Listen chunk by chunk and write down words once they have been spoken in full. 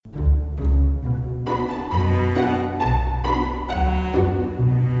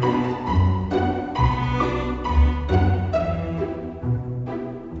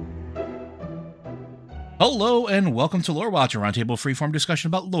Hello and welcome to Lore Watch, a roundtable freeform discussion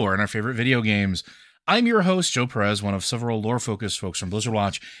about lore and our favorite video games. I'm your host, Joe Perez, one of several lore-focused folks from Blizzard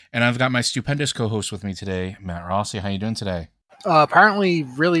Watch, and I've got my stupendous co-host with me today, Matt Rossi. How you doing today? Apparently,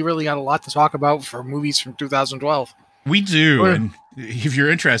 really got a lot to talk about for movies from 2012. We do, and if you're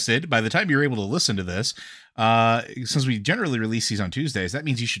interested, by the time you're able to listen to this, since we generally release these on Tuesdays, that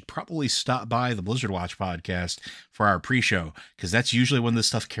means you should probably stop by the Blizzard Watch podcast for our pre-show, because that's usually when this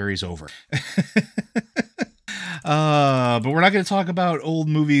stuff carries over. But we're not going to talk about old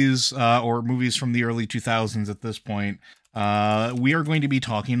movies or movies from the early 2000s at this point. We are going to be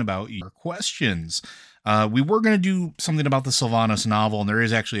talking about your questions. We were going to do something about the Sylvanas novel, and there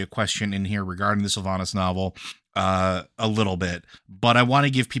is actually a question in here regarding the Sylvanas novel a little bit, but I want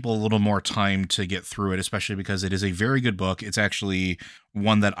to give people a little more time to get through it, especially because it is a very good book. It's actually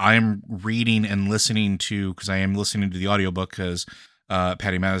one that I'm reading and listening to, because I am listening to the audiobook, because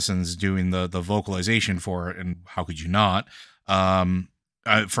Patty Madison's doing the vocalization for it, and how could you not,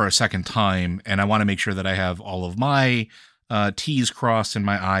 for a second time, and I want to make sure that I have all of my T's crossed and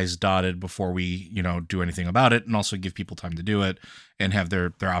my I's dotted before we, do anything about it, and also give people time to do it and have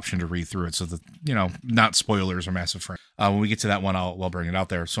their option to read through it, so that, not spoilers or massive frame. When we get to that one, I'll bring it out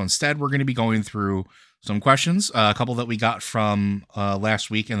there. So instead, we're going to be going through some questions, a couple that we got from last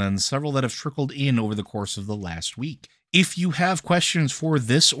week, and then several that have trickled in over the course of the last week. If you have questions for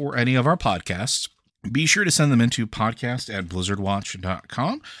this or any of our podcasts, be sure to send them into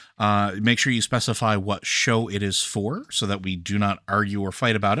podcast@blizzardwatch.com. Make sure you specify what show it is for, so that we do not argue or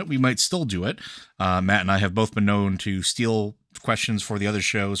fight about it. We might still do it. Matt and I have both been known to steal questions for the other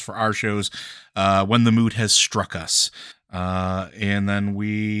shows, for our shows, when the mood has struck us. And then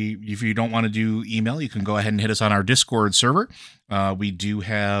if you don't want to do email, you can go ahead and hit us on our Discord server. We do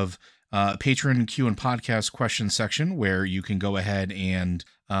have patron Q and podcast question section where you can go ahead and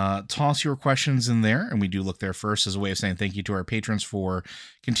toss your questions in there, and we do look there first as a way of saying thank you to our patrons for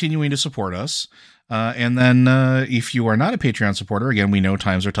continuing to support us. And then if you are not a Patreon supporter, again, we know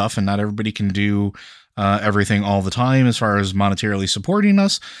times are tough and not everybody can do everything all the time as far as monetarily supporting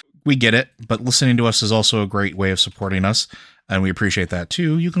us. We get it, but listening to us is also a great way of supporting us, and we appreciate that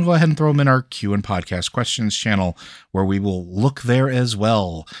too. You can go ahead and throw them in our Q and podcast questions channel, where we will look there as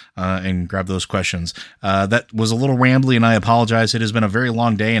well and grab those questions. That was a little rambly, and I apologize. It has been a very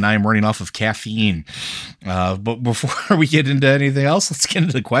long day, and I am running off of caffeine. But before we get into anything else, let's get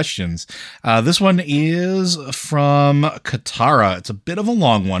into the questions. This one is from Katara. It's a bit of a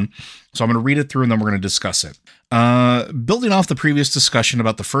long one, so I'm going to read it through, and then we're going to discuss it. Building off the previous discussion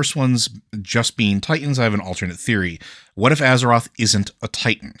about the first ones just being Titans, I have an alternate theory. What if Azeroth isn't a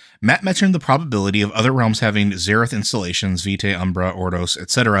Titan? Matt mentioned the probability of other realms having Xerath installations, Vitae, Umbra, Ordos,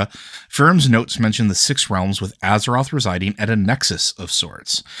 etc. Firm's notes mention the 6 realms with Azeroth residing at a nexus of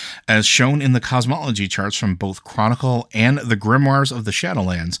sorts. As shown in the cosmology charts from both Chronicle and the Grimoires of the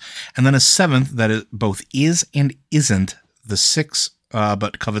Shadowlands, and then a 7th that both is and isn't the 6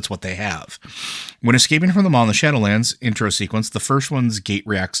 but covets what they have. When escaping from the Maw in the Shadowlands intro sequence, the first one's gate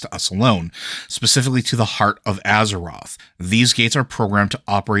reacts to us alone, specifically to the heart of Azeroth. These gates are programmed to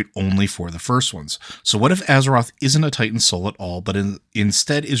operate only for the first ones. So what if Azeroth isn't a Titan soul at all, but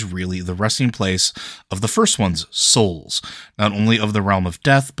instead is really the resting place of the first one's souls, not only of the realm of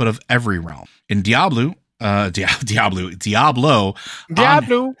death, but of every realm? In Diablo, Anu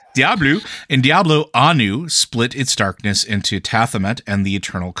split its darkness into Tathamet and the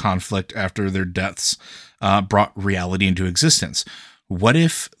eternal conflict after their deaths brought reality into existence. What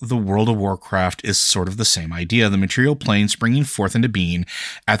if the World of Warcraft is sort of the same idea, the material plane springing forth into being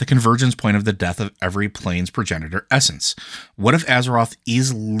at the convergence point of the death of every plane's progenitor essence? What if Azeroth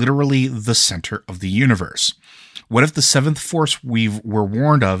is literally the center of the universe? What if the 7th force we were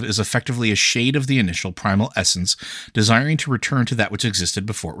warned of is effectively a shade of the initial primal essence, desiring to return to that which existed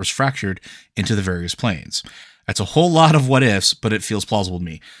before it was fractured into the various planes? That's a whole lot of what ifs, but it feels plausible to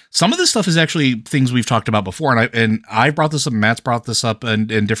me. Some of this stuff is actually things we've talked about before, and I brought this up, Matt's brought this up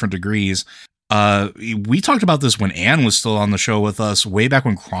in different degrees. We talked about this when Anne was still on the show with us, way back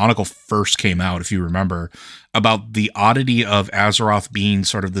when Chronicle first came out, if you remember, about the oddity of Azeroth being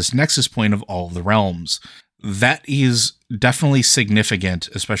sort of this nexus point of all of the realms. That is definitely significant,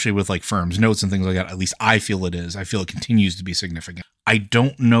 especially with like Firm's notes and things like that. At least I feel it is. I feel it continues to be significant. I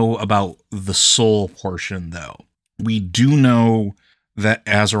don't know about the soul portion, though. We do know that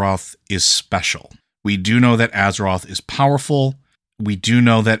Azeroth is special. We do know that Azeroth is powerful. We do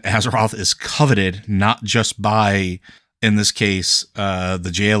know that Azeroth is coveted, not just by, in this case, the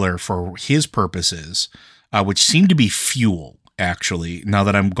jailer for his purposes, which seem to be fuel, actually, now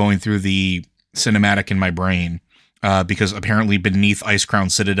that I'm going through the cinematic in my brain. because apparently beneath Ice Crown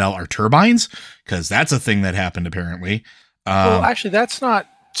Citadel are turbines, because that's a thing that happened apparently. Well, actually, that's not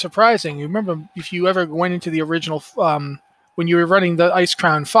surprising. You remember if you ever went into the original, when you were running the Ice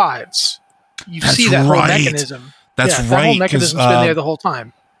Crown 5s, you see that whole mechanism. That's right. That whole mechanism's been there the whole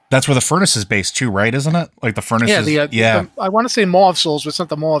time. That's where the furnace is based too, right? Isn't it? Like the furnace I want to say Maw of Souls, but it's not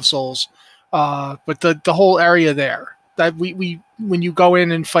the Maw of Souls. But the whole area there, that we when you go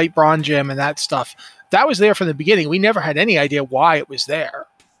in and fight Bronze Gem and that stuff, that was there from the beginning. We never had any idea why it was there.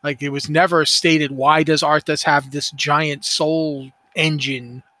 Like, it was never stated, why does Arthas have this giant soul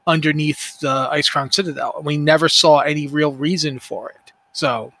engine underneath the Ice Crown Citadel? And we never saw any real reason for it.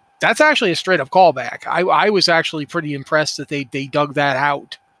 So that's actually a straight up callback. I was actually pretty impressed that they dug that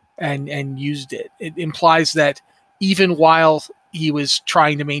out and used it. It implies that even while he was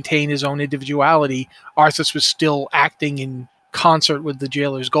trying to maintain his own individuality, Arthas was still acting in concert with the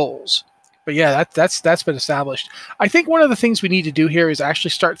jailer's goals. But yeah, that's been established. I think one of the things we need to do here is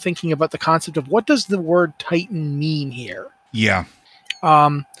actually start thinking about the concept of what does the word Titan mean here? Yeah.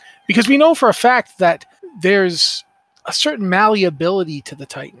 Because we know for a fact that there's a certain malleability to the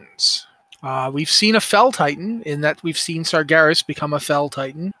Titans. We've seen a Fell Titan in that we've seen Sargeras become a Fell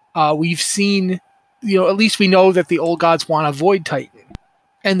Titan. We've seen, at least we know that the old gods want a Void Titan.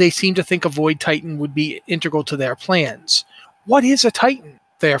 And they seem to think a Void Titan would be integral to their plans. What is a Titan,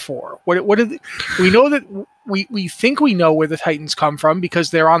 therefore? We know that we think we know where the Titans come from because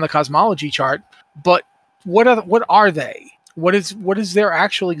they're on the cosmology chart, but what are they? What is their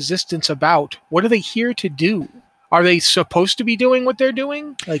actual existence about? What are they here to do? Are they supposed to be doing what they're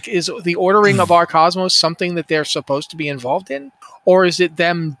doing? Like, is the ordering of our cosmos something that they're supposed to be involved in? Or is it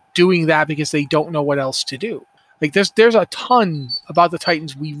them doing that because they don't know what else to do? Like, there's a ton about the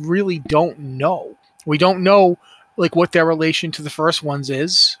Titans we really don't know. We don't know, like, what their relation to the first ones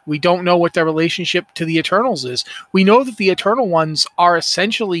is. We don't know what their relationship to the Eternals is. We know that the Eternal ones are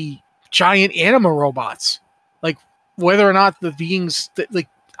essentially giant anima robots. Like, whether or not the beings that, like,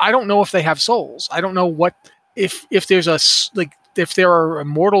 I don't know if they have souls. I don't know what if there's if there are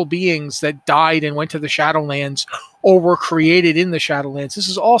immortal beings that died and went to the Shadowlands or were created in the Shadowlands. This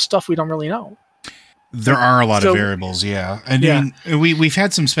is all stuff we don't really know. There are a lot of variables, yeah. And yeah. I mean, we've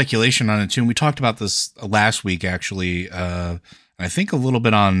had some speculation on it too. And we talked about this last week, actually. I think a little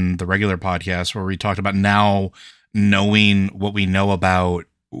bit on the regular podcast where we talked about now knowing what we know about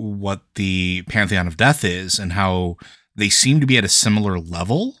what the Pantheon of Death is and how they seem to be at a similar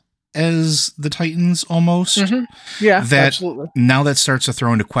level as the Titans almost. Mm-hmm. Yeah, that absolutely. Now that starts to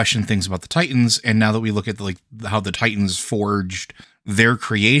throw into question things about the Titans. And now that we look at how the Titans forged their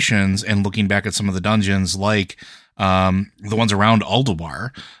creations and looking back at some of the dungeons, like the ones around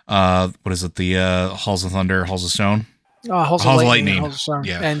Ulduar, what is it? The Halls of Thunder, Halls of Stone? Halls of Lightning. Halls of Stone.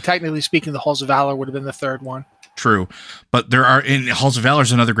 Yeah. And technically speaking, the Halls of Valor would have been the third one. True. But there are, in Halls of Valor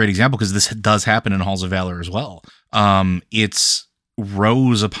is another great example because this does happen in Halls of Valor as well. It's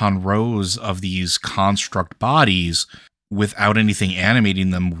rows upon rows of these construct bodies without anything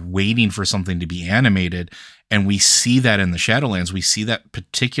animating them, waiting for something to be animated. And we see that in the Shadowlands. We see that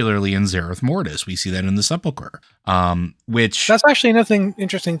particularly in Zereth Mortis. We see that in the Sepulchre. Which that's actually another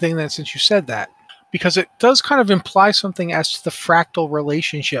interesting thing that since you said that, because it does kind of imply something as to the fractal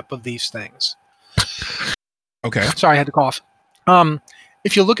relationship of these things. Okay. Sorry, I had to cough.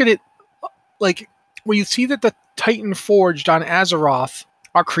 If you look at it, like, when you see that the Titan forged on Azeroth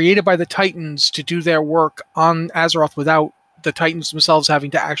are created by the Titans to do their work on Azeroth without the Titans themselves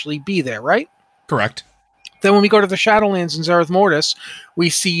having to actually be there, right? Correct. Then when we go to the Shadowlands in Zereth Mortis, we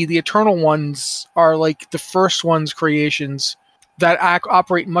see the Eternal Ones are like the first ones creations that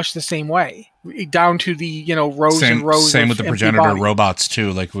operate much the same way, down to the rows and rows. Same with the progenitor robots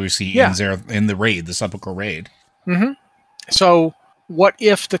too, like we see in the raid, the Sepulchre raid. Mm-hmm. So what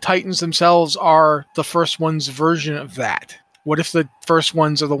if the Titans themselves are the first one's version of that? What if the first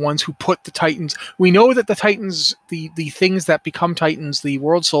ones are the ones who put the Titans? We know that the Titans, the things that become Titans, the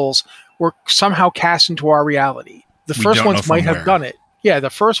World Souls, were somehow cast into our reality. The first ones might have done it. Yeah,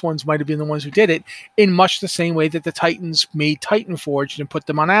 the first ones might have been the ones who did it in much the same way that the Titans made Titan Forged and put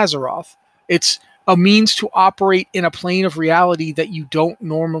them on Azeroth. It's a means to operate in a plane of reality that you don't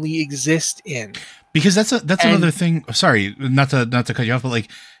normally exist in. Because that's another thing. Sorry, not to cut you off, but like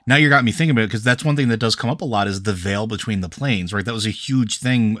now you got me thinking about it, because that's one thing that does come up a lot is the veil between the planes, right? That was a huge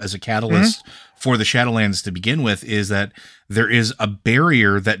thing as a catalyst for the Shadowlands to begin with, is that there is a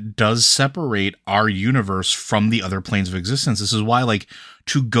barrier that does separate our universe from the other planes of existence. This is why, like,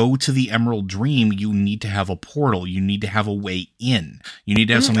 to go to the Emerald Dream, you need to have a portal. You need to have a way in. You need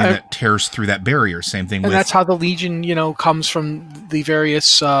to have something that tears through that barrier. Same thing with... And that's how the Legion, comes from the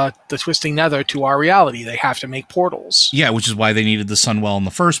various, the Twisting Nether to our reality. They have to make portals. Yeah, which is why they needed the Sunwell in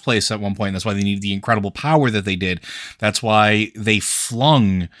the first place at one point. That's why they needed the incredible power that they did. That's why they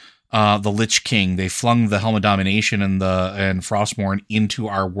flung... the Lich King, they flung the Helm of Domination and Frostmourne into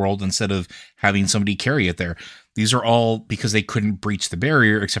our world instead of having somebody carry it there. These are all because they couldn't breach the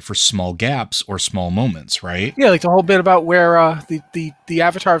barrier except for small gaps or small moments, right? Yeah, like the whole bit about where the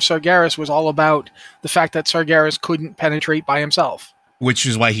Avatar of Sargeras was all about the fact that Sargeras couldn't penetrate by himself. Which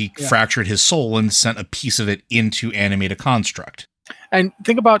is why he fractured his soul and sent a piece of it into Animate a Construct. And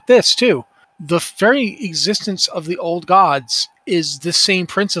think about this, too. The very existence of the old gods is the same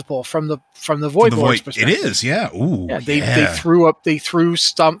principle from the Void Lord's perspective. It is, yeah. Ooh, yeah. They threw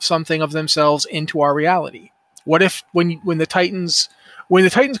something of themselves into our reality. What if when the Titans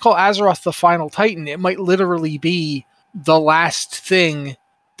call Azeroth the final Titan, it might literally be the last thing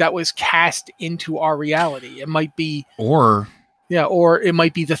that was cast into our reality. It might be or it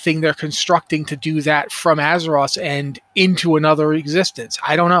might be the thing they're constructing to do that from Azeroth's end into another existence.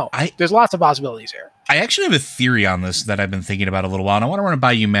 I don't know. There's lots of possibilities here. I actually have a theory on this that I've been thinking about a little while, and I want to run it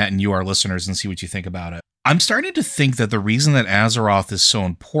by you, Matt, and you, our listeners, and see what you think about it. I'm starting to think that the reason that Azeroth is so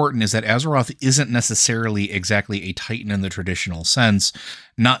important is that Azeroth isn't necessarily exactly a Titan in the traditional sense,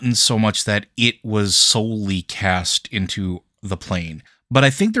 not in so much that it was solely cast into the plane. But I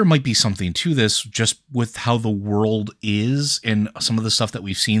think there might be something to this just with how the world is and some of the stuff that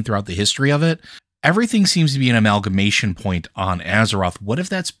we've seen throughout the history of it. Everything seems to be an amalgamation point on Azeroth. What if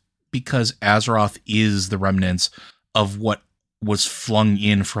that's because Azeroth is the remnants of what was flung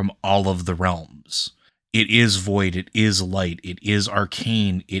in from all of the realms? It is void, it is light, it is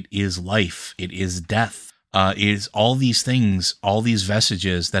arcane, it is life, it is death. It is all these things, all these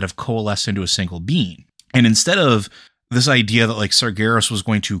vestiges that have coalesced into a single being. And instead of this idea that like Sargeras was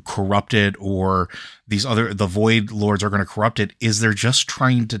going to corrupt it, or the Void Lords are going to corrupt it, is they're just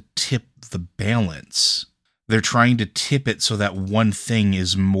trying to tip the balance. They're trying to tip it so that one thing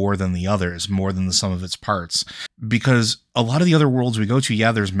is more than the other, is more than the sum of its parts. Because a lot of the other worlds we go to,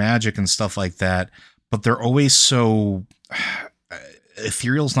 yeah, there's magic and stuff like that, but they're always so...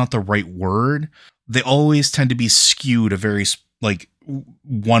 ethereal is not the right word. They always tend to be skewed a very, like,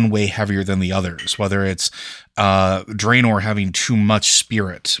 one way heavier than the others, whether it's Draenor having too much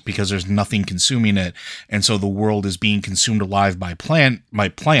spirit because there's nothing consuming it, and so the world is being consumed alive by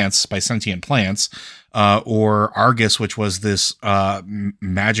sentient plants, or Argus, which was this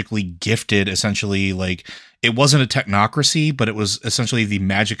magically gifted, essentially, like, it wasn't a technocracy, but it was essentially the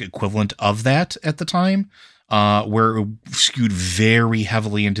magic equivalent of that at the time, where it skewed very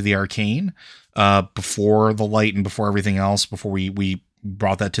heavily into the arcane. Before the light and before everything else, before we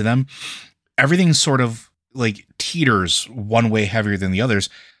brought that to them, everything sort of like teeters one way heavier than the others.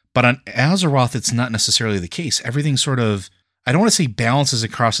 But on Azeroth, it's not necessarily the case. Everything sort of, I don't want to say balances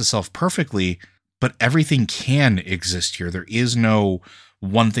across itself perfectly, but everything can exist here. There is no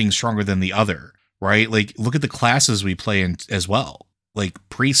one thing stronger than the other, right? Like, look at the classes we play in as well. Like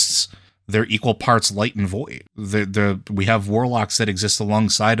priests, they're equal parts light and void. We have warlocks that exist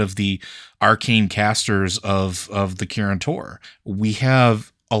alongside of the arcane casters of the Kirin Tor. We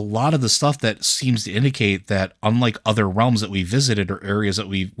have a lot of the stuff that seems to indicate that, unlike other realms that we visited or areas that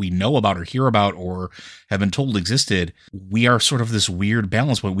we know about or hear about or have been told existed, we are sort of this weird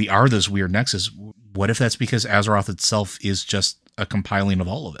balance point. We are this weird nexus. What if that's because Azeroth itself is just a compiling of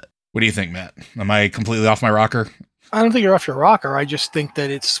all of it? What do you think, Matt? Am I completely off my rocker? I don't think you're off your rocker. I just think that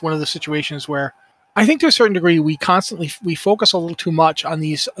it's one of the situations where I think to a certain degree we focus a little too much on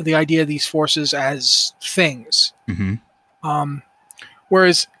the idea of these forces as things. Mm-hmm.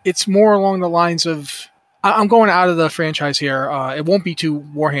 Whereas it's more along the lines of, I'm going out of the franchise here. It won't be too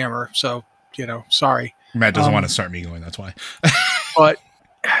Warhammer, so, sorry. Matt doesn't want to start me going, that's why. But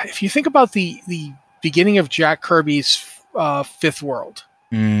if you think about the beginning of Jack Kirby's Fifth World,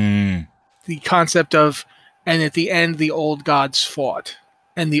 the concept of, and at the end, the old gods fought,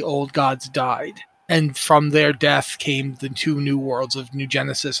 and the old gods died. And from their death came the two new worlds of New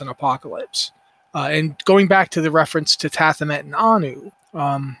Genesis and Apocalypse. And going back to the reference to Tathamet and Anu,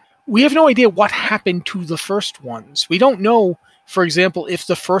 we have no idea what happened to the first ones. We don't know, for example, if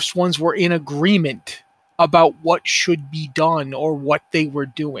the first ones were in agreement about what should be done or what they were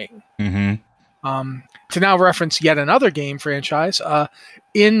doing. Mm-hmm. To now reference yet another game franchise,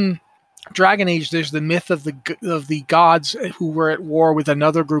 in Dragon Age, there's the myth of the gods who were at war with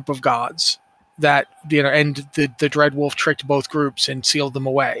another group of gods that, and the Dreadwolf tricked both groups and sealed them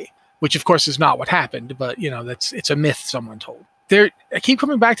away, which of course is not what happened, but it's a myth someone told. I keep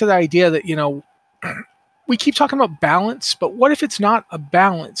coming back to the idea that we keep talking about balance, but what if it's not a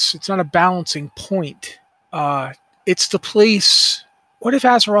balance? It's not a balancing point. It's the place. What if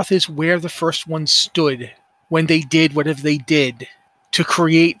Azeroth is where the first one stood when they did whatever they did to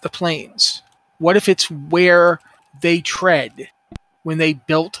create the planes? What if it's where they tread when they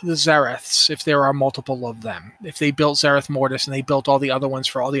built the Zereths, if there are multiple of them? If they built Zereth Mortis and they built all the other ones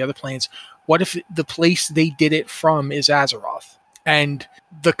for all the other planes, what if the place they did it from is Azeroth? And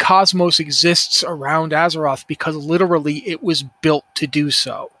the cosmos exists around Azeroth because literally it was built to do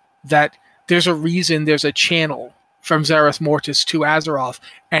so. That there's a reason there's a channel from Zereth Mortis to Azeroth,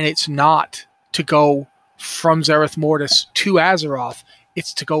 and it's not to go from Zereth Mortis to Azeroth,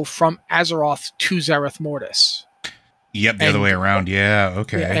 it's to go from Azeroth to Zereth Mortis. Yep, the other way around. Yeah,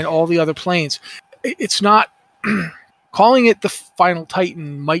 okay. Yeah, and all the other planes. It's not... calling it the Final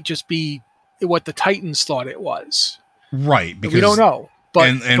Titan might just be what the Titans thought it was. Right, because we don't know.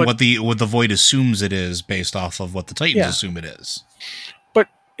 But what the Void assumes it is based off of what the Titans assume it is. But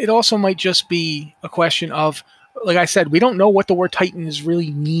it also might just be a question of, like I said, we don't know what the word Titans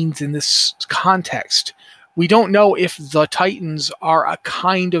really means in this context. We don't know if the Titans are a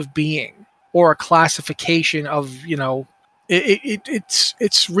kind of being or a classification of,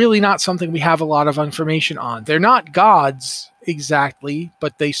 it's really not something we have a lot of information on. They're not gods exactly,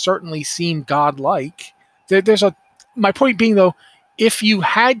 but they certainly seem godlike. My point being though, if you're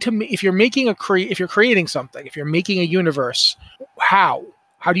creating something, if you're making a universe, how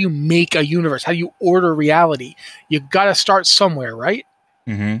do you make a universe? How do you order reality? You got to start somewhere, right?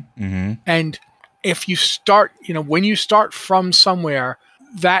 Mm-hmm. Mm-hmm. And if you start, when you start from somewhere,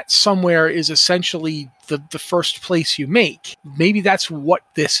 that somewhere is essentially the first place you make. Maybe that's what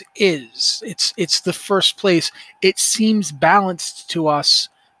this is. It's the first place. It seems balanced to us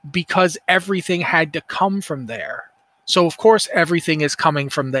because everything had to come from there. So of course everything is coming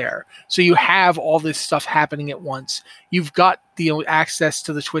from there. So you have all this stuff happening at once. You've got the access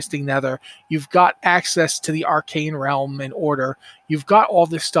to the Twisting Nether. You've got access to the Arcane Realm and Order. You've got all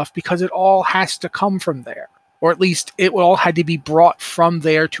this stuff because it all has to come from there. Or at least it all had to be brought from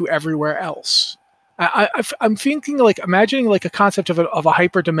there to everywhere else. I'm thinking imagining a concept of a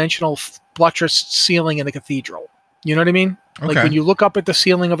hyperdimensional buttressed ceiling in a cathedral. You know what I mean? Okay. Like when you look up at the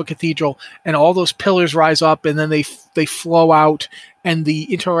ceiling of a cathedral and all those pillars rise up and then they flow out and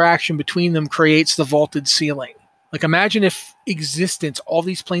the interaction between them creates the vaulted ceiling. Like imagine if existence, all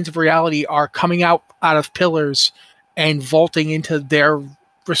these planes of reality are coming out of pillars and vaulting into their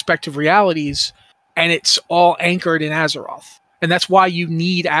respective realities, and it's all anchored in Azeroth. And that's why you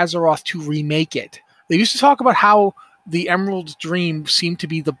need Azeroth to remake it. They used to talk about how the Emerald Dream seemed to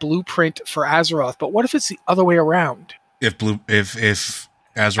be the blueprint for Azeroth, but what if it's the other way around? If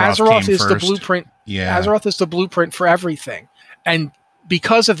Azeroth is first, the blueprint. Yeah. Azeroth is the blueprint for everything. And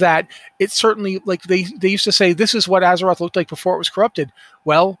because of that, it's certainly they used to say this is what Azeroth looked like before it was corrupted.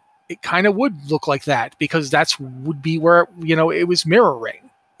 Well, it kind of would look like that because would be where it was mirroring.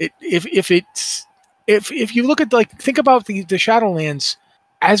 If you look at think about the Shadowlands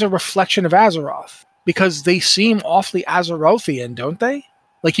as a reflection of Azeroth, because they seem awfully Azerothian, don't they?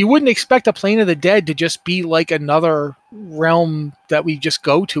 Like you wouldn't expect a Plane of the Dead to just be like another realm that we just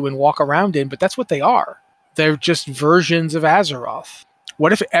go to and walk around in, but that's what they are. They're just versions of Azeroth.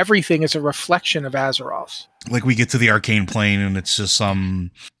 What if everything is a reflection of Azeroth? Like we get to the Arcane Plane and it's just some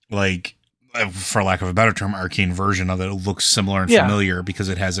for lack of a better term, arcane version of it. It looks similar and familiar because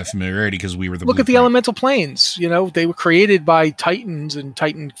it has a familiarity because we were the Look at the elemental planes. They were created by Titans and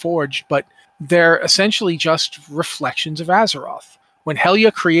Titan Forge, but they're essentially just reflections of Azeroth. When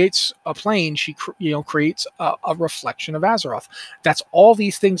Helya creates a plane, she creates a reflection of Azeroth. That's all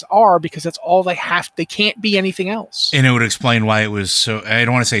these things are because that's all they have. They can't be anything else. And it would explain why it was so, I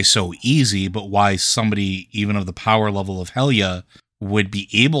don't want to say so easy, but why somebody even of the power level of Helya would be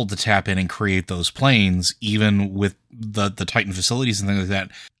able to tap in and create those planes, even with the Titan facilities and things like that.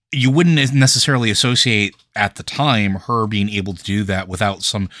 You wouldn't necessarily associate at the time her being able to do that without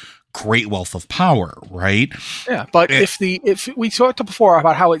some great wealth of power, right? Yeah, but if we talked before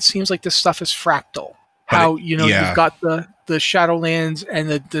about how it seems like this stuff is fractal, how you've got the Shadowlands and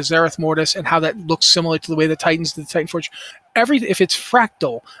the Zereth Mortis, and how that looks similar to the way the Titans did the Titan Forge. If it's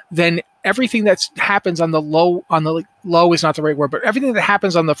fractal, then everything that happens on the low is not the right word, but everything that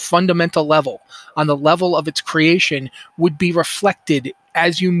happens on the fundamental level, on the level of its creation, would be reflected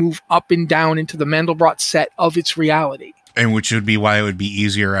as you move up and down into the Mandelbrot set of its reality. And which would be why it would be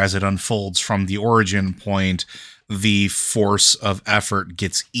easier as it unfolds from the origin point. The force of effort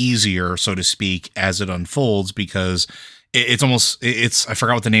gets easier, so to speak, as it unfolds, because it's I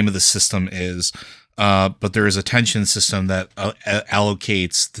forgot what the name of the system is, but there is a tension system that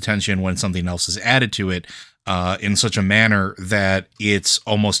allocates the tension when something else is added to it in such a manner that it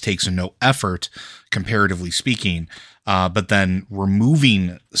almost takes no effort, comparatively speaking. But then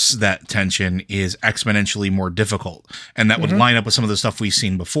removing that tension is exponentially more difficult. And that would line up with some of the stuff we've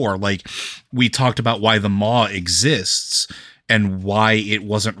seen before. Like, we talked about why the maw exists and why it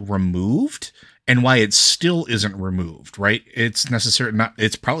wasn't removed and why it still isn't removed, right? It's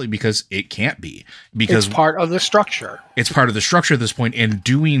probably because it can't be. Because it's part of the structure. It's part of the structure at this point, and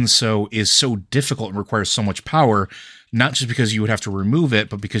doing so is so difficult and requires so much power. Not just because you would have to remove it,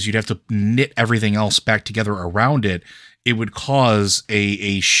 but because you'd have to knit everything else back together around it. It would cause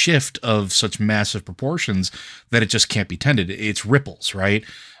a shift of such massive proportions that it just can't be tended. It's ripples, right?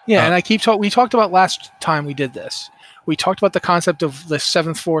 Yeah, and we talked about last time we did this. We talked about the concept of the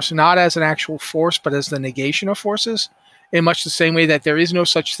seventh force, not as an actual force, but as the negation of forces, in much the same way that there is no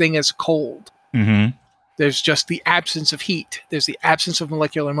such thing as cold. Mm-hmm. There's just the absence of heat. There's the absence of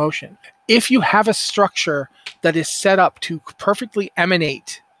molecular motion. If you have a structure that is set up to perfectly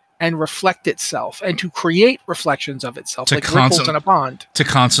emanate and reflect itself and to create reflections of itself, like ripples in a pond. To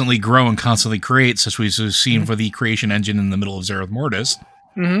constantly grow and constantly create, such we've seen for the creation engine in the middle of Zereth Mortis.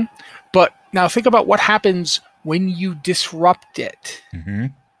 Mm-hmm. But now think about what happens when you disrupt it. Mm-hmm.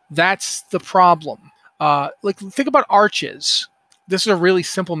 That's the problem. Think about arches. This is a really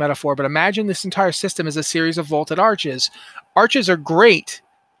simple metaphor, but imagine this entire system is a series of vaulted arches. Arches are great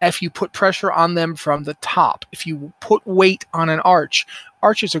if you put pressure on them from the top. If you put weight on an arch,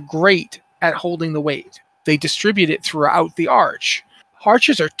 arches are great at holding the weight. They distribute it throughout the arch.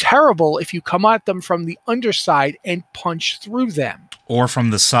 Arches are terrible if you come at them from the underside and punch through them. Or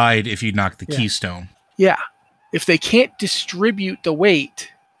from the side if you knock the keystone. Yeah. If they can't distribute the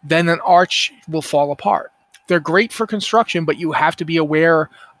weight, then an arch will fall apart. They're great for construction, but you have to be aware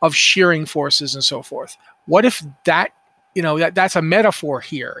of shearing forces and so forth. What if that's a metaphor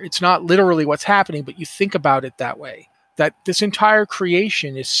here? It's not literally what's happening, but you think about it that way. That this entire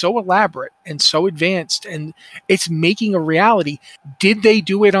creation is so elaborate and so advanced, and it's making a reality. Did they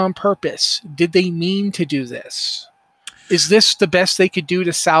do it on purpose? Did they mean to do this? Is this the best they could do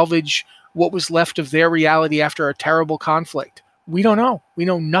to salvage what was left of their reality after a terrible conflict? We don't know. We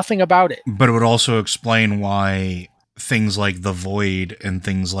know nothing about it. But it would also explain why things like the Void and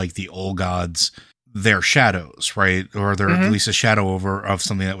things like the Old Gods, they're shadows, right? Or they're at least a shadow of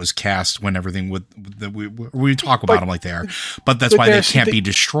something that was cast when everything we talk about them like they are. But that's why they can't be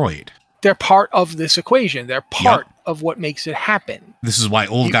destroyed. They're part of this equation. They're part of what makes it happen. This is why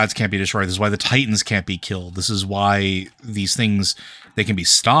Old Gods can't be destroyed. This is why the Titans can't be killed. This is why these things, they can be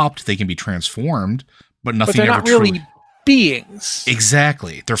stopped, they can be transformed, but nothing they're ever not really beings.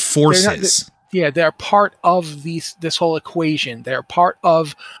 Exactly. They're forces. They're part of this whole equation. They're part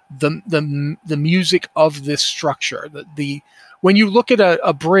of the music of this structure. When you look at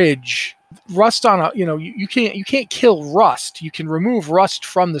a bridge, rust on you can't kill rust. You can remove rust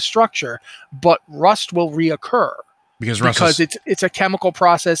from the structure, but rust will reoccur because it's a chemical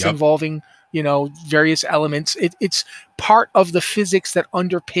process involving various elements. It's part of the physics that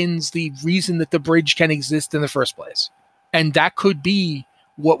underpins the reason that the bridge can exist in the first place. And that could be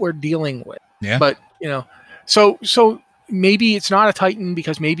what we're dealing with. Yeah. But, so maybe it's not a Titan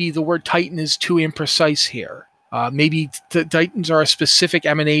because maybe the word Titan is too imprecise here. Maybe the Titans are a specific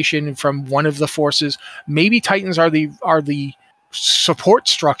emanation from one of the forces. Maybe Titans are the support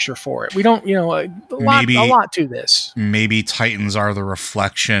structure for it. We don't, a lot to this. Maybe Titans are the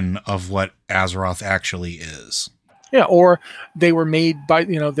reflection of what Azeroth actually is. Yeah, or they were made by,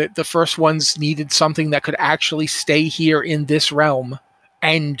 the first ones needed something that could actually stay here in this realm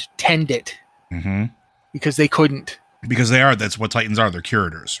and tend it. Mm-hmm. Because they couldn't. Because that's what Titans are. They're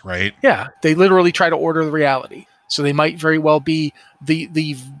curators, right? Yeah, they literally try to order the reality. So they might very well be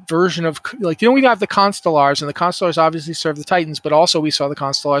the version of, we have the Constellars, and the Constellars obviously serve the Titans, but also we saw the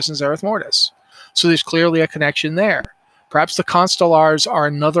Constellars in Zereth Mortis. So there's clearly a connection there. Perhaps the Constellars are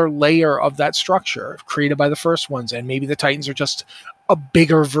another layer of that structure created by the first ones, and maybe the Titans are just a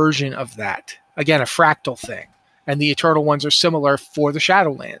bigger version of that. Again, a fractal thing. And the Eternal Ones are similar for the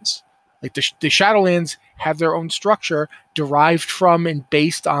Shadowlands. Like the Shadowlands have their own structure derived from and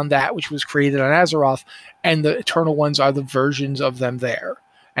based on that which was created on Azeroth, and the Eternal Ones are the versions of them there.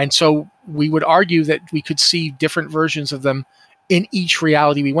 And so we would argue that we could see different versions of them in each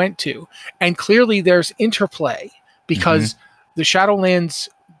reality we went to. And clearly there's interplay because the Shadowlands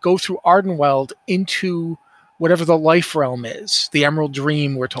go through Ardenweld into whatever the Life Realm is, the Emerald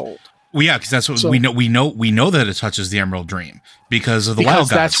Dream, we're told. Well, yeah, because that's what we know. We know that it touches the Emerald Dream because of the Wild Gods.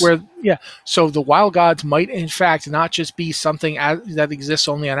 That's where, yeah. So the Wild Gods might, in fact, not just be something that exists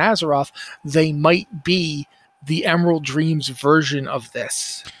only on Azeroth. They might be the Emerald Dream's version of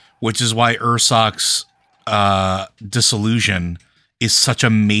this. Which is why Ursoc's dissolution is such a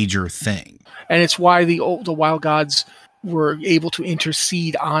major thing, and it's why the Wild Gods were able to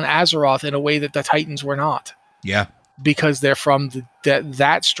intercede on Azeroth in a way that the Titans were not. Yeah. Because they're from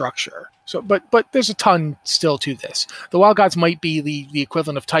that structure. So, but there's a ton still to this. The Wild Gods might be the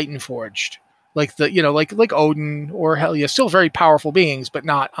equivalent of Titan Forged, like like Odin or Helya, still very powerful beings, but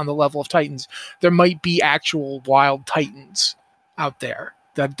not on the level of Titans. There might be actual wild Titans out there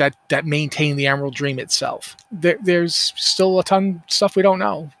that maintain the Emerald Dream itself. There's still a ton of stuff we don't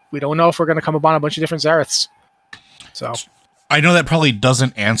know. We don't know if we're going to come upon a bunch of different Xeraths. So, I know that probably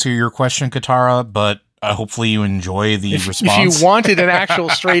doesn't answer your question, Katara, but. Hopefully you enjoy the response. If you wanted an actual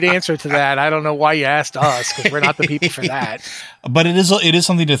straight answer to that, I don't know why you asked us, because we're not the people for that. But it is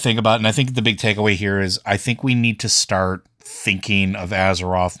something to think about, and I think the big takeaway here is I think we need to start thinking of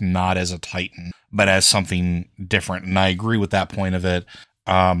Azeroth not as a Titan, but as something different. And I agree with that point of it.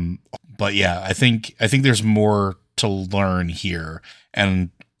 But yeah, I think there's more to learn here, and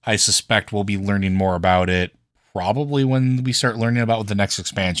I suspect we'll be learning more about it probably when we start learning about what the next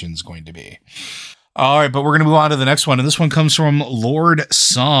expansion is going to be. All right, but we're going to move on to the next one, and this one comes from Lord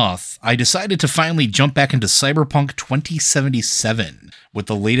Soth. I decided to finally jump back into Cyberpunk 2077 with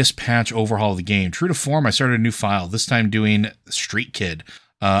the latest patch overhaul of the game. True to form, I started a new file, this time doing Street Kid.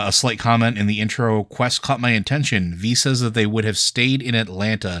 A slight comment in the intro quest caught my attention. V says that they would have stayed in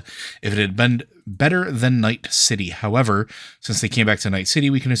Atlanta if it had been better than Night City. However, since they came back to Night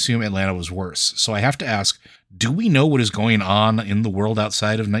City, we can assume Atlanta was worse. So I have to ask, do we know what is going on in the world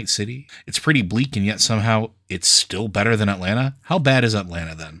outside of Night City? It's pretty bleak, and yet somehow it's still better than Atlanta. How bad is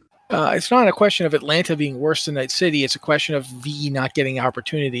Atlanta then? It's not a question of Atlanta being worse than Night City. It's a question of V not getting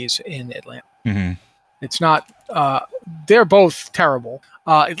opportunities in Atlanta. Mm-hmm. It's not. They're both terrible.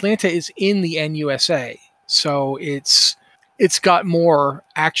 Atlanta is in the NUSA, so it's got more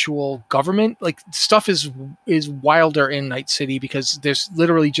actual government. Like, stuff is wilder in Night City because there's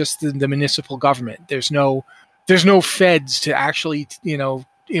literally just the municipal government. There's no feds to actually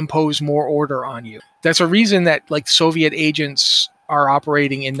impose more order on you. That's a reason that like Soviet agents are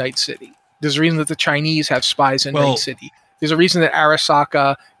operating in Night City. There's a reason that the Chinese have spies in Night City. There's a reason that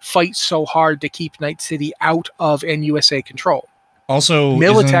Arasaka fights so hard to keep Night City out of NUSA control. Also,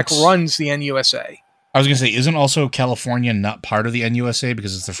 Militech runs the NUSA. I was going to say, isn't also California not part of the NUSA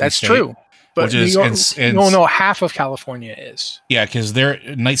because it's the free state? That's true. But no, half of California is. Yeah, because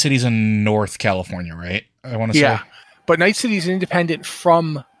Night City's in North California, right? I want to say. Yeah, but Night City is independent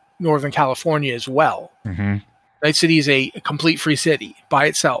from Northern California as well. Mm-hmm. Night City is a complete free city by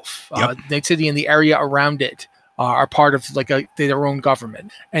itself. Yep. Night City and the area around it are part of their own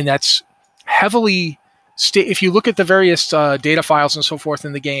government, and that's heavily. If you look at the various data files and so forth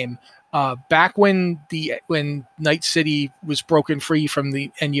in the game, back when Night City was broken free from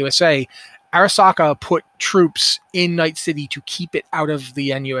the NUSA, Arasaka put troops in Night City to keep it out of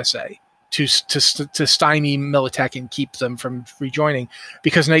the NUSA, to stymie Militech and keep them from rejoining,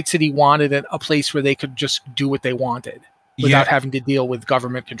 because Night City wanted a place where they could just do what they wanted without having to deal with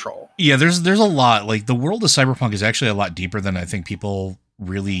government control. Yeah, there's a lot. Like, the world of Cyberpunk is actually a lot deeper than I think people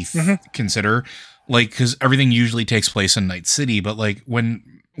really consider. Like, because everything usually takes place in Night City, but like when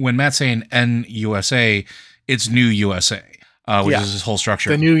Matt's saying NUSA, it's New USA, which is this whole structure.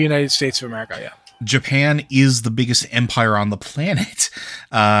 The new United States of America, yeah. Japan is the biggest empire on the planet,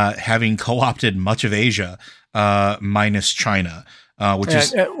 having co-opted much of Asia, minus China, which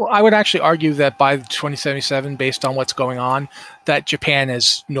is... I would actually argue that by 2077, based on what's going on, that Japan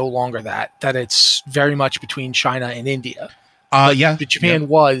is no longer that it's very much between China and India. But Japan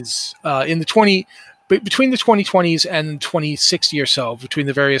was in the between the 2020s and 2060 or so, between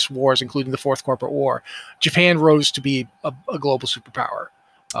the various wars, including the Fourth Corporate War, Japan rose to be a global superpower,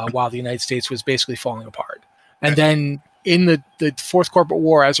 while the United States was basically falling apart. And then in the Fourth Corporate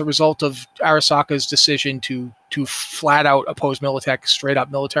War, as a result of Arasaka's decision to flat out oppose Militech straight up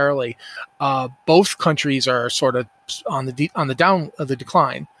militarily, both countries are sort of on the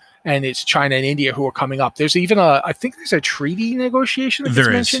decline. And it's China and India who are coming up. There's even I think there's a treaty negotiation that gets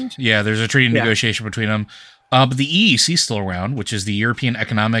mentioned. Yeah, there's a treaty negotiation between them. But the EEC is still around, which is the European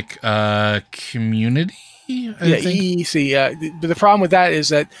Economic Community. I think. EEC. But the problem with that is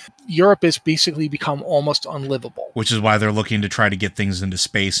that Europe has basically become almost unlivable. Which is why they're looking to try to get things into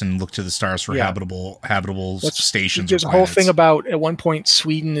space and look to the stars for habitable stations. There's a whole thing about, at one point,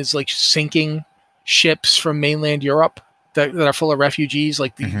 Sweden is like sinking ships from mainland Europe that are full of refugees.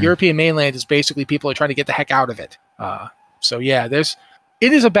 Like the European mainland is basically people are trying to get the heck out of it. So yeah,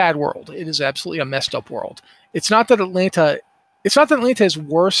 it is a bad world. It is absolutely a messed up world. It's not that Atlanta is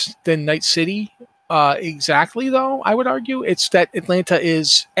worse than Night City. Exactly, though, I would argue. It's that Atlanta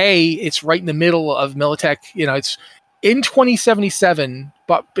is, it's right in the middle of Militech. It's in 2077,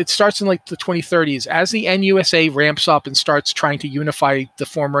 but it starts in like the 2030s. As the NUSA ramps up and starts trying to unify the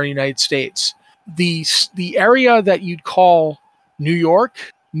former United States, the area that you'd call New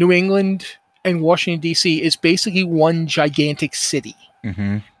York, New England, and Washington, D.C. is basically one gigantic city.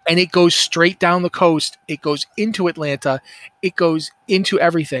 Mm-hmm. And it goes straight down the coast. It goes into Atlanta. It goes into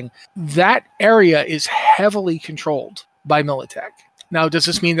everything. That area is heavily controlled by Militech. Now, does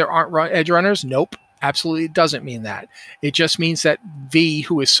this mean there aren't edge runners? Nope. Absolutely it doesn't mean that. It just means that V,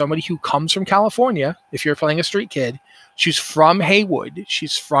 who is somebody who comes from California, if you're playing a street kid, she's from Haywood,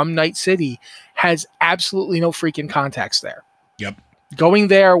 she's from Night City, has absolutely no freaking contacts there. Yep. Going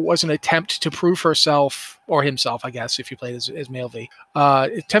there was an attempt to prove herself, or himself, I guess, if you played as male V.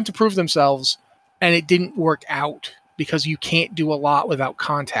 Attempt to prove themselves, and it didn't work out because you can't do a lot without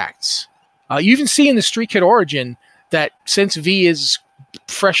contacts. You even see in the Street Kid Origin that since V is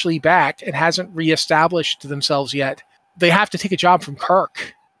freshly back and hasn't reestablished themselves yet, they have to take a job from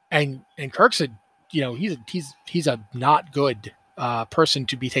Kirk, and Kirk's he's a not good person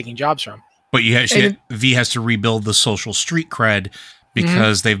to be taking jobs from. But V has to rebuild the social street cred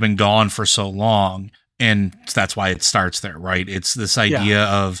because they've been gone for so long, and that's why it starts there, right? It's this idea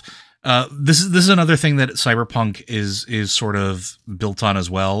of this is another thing that Cyberpunk is sort of built on as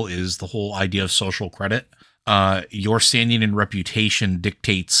well, is the whole idea of social credit. Your standing and reputation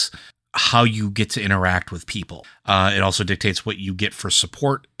dictates how you get to interact with people. It also dictates what you get for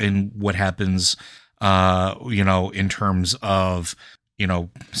support and what happens, in terms of,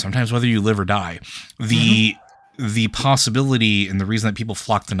 sometimes whether you live or die. The possibility and the reason that people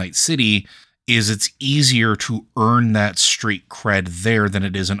flock to Night City is it's easier to earn that street cred there than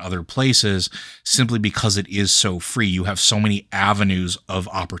it is in other places, simply because it is so free. You have so many avenues of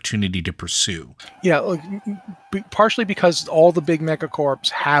opportunity to pursue. Yeah, partially because all the big megacorps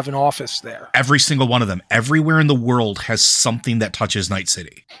have an office there. Every single one of them, everywhere in the world, has something that touches Night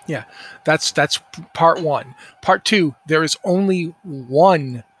City. Yeah, that's part one. Part two, there is only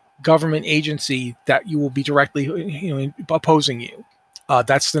one government agency that you will be directly opposing you.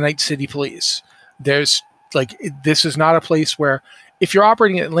 That's the Night City Police. This is not a place where, if you're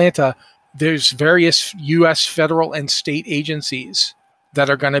operating in Atlanta, there's various U.S. federal and state agencies that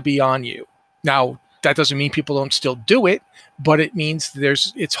are going to be on you. Now, that doesn't mean people don't still do it, but it means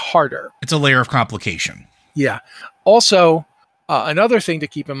it's harder. It's a layer of complication. Yeah. Also, another thing to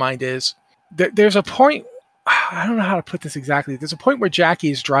keep in mind is that there's a point, I don't know how to put this exactly. There's a point where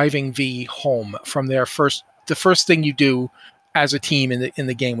Jackie is driving V home from the first thing you do as a team in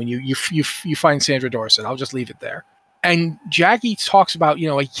the game when you find Sandra Dorset. I'll just leave it there. And Jackie talks about,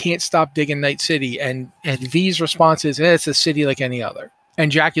 I can't stop digging Night City, and V's response is, it's a city like any other.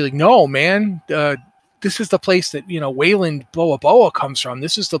 And Jackie no, man, this is the place that, Wayland Boa Boa comes from.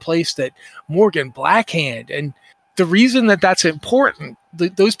 This is the place that Morgan Blackhand. And the reason that that's important,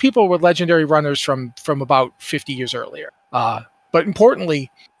 those people were legendary runners from about 50 years earlier. But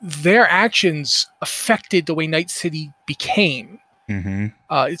importantly, their actions affected the way Night City became. Mm-hmm.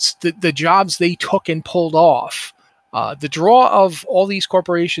 It's the jobs they took and pulled off. The draw of all these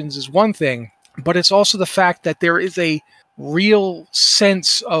corporations is one thing, but it's also the fact that there is a real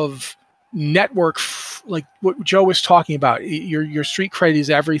sense of network, like what Joe was talking about. Your street cred is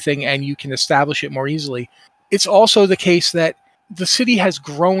everything, and you can establish it more easily. It's also the case that the city has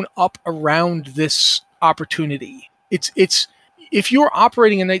grown up around this opportunity. It's if you're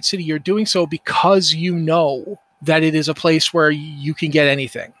operating in Night City, you're doing so because you know that it is a place where you can get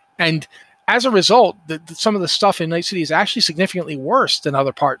anything. And as a result, some of the stuff in Night City is actually significantly worse than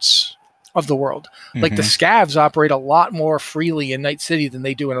other parts of the world. Mm-hmm. Like the scavs operate a lot more freely in Night City than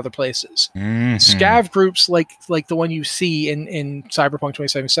they do in other places. Mm-hmm. Scav groups like the one you see in Cyberpunk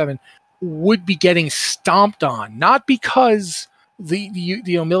 2077 would be getting stomped on, not because the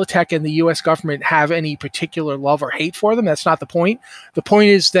Militech and the U.S. government have any particular love or hate for them. That's not the point. The point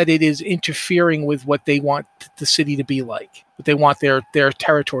is that it is interfering with what they want the city to be like, what they want their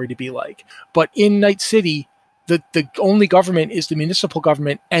territory to be like. But in Night City, the only government is the municipal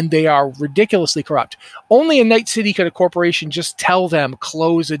government, and they are ridiculously corrupt. Only in Night City could a corporation just tell them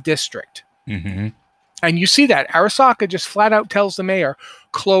close a district. Mm-hmm. And you see that Arasaka just flat out tells the mayor,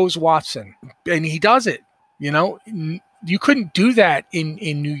 close Watson. And he does it. You couldn't do that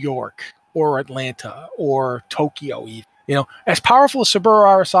in New York or Atlanta or Tokyo even. As powerful as Saburo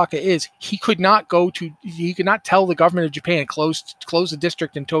Arasaka is, he could not tell the government of Japan, close the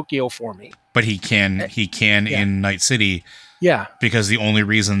district in Tokyo for me. But he can in Night City. Yeah. Because the only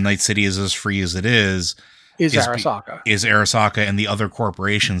reason Night City is as free as it is Arasaka. Is Arasaka and the other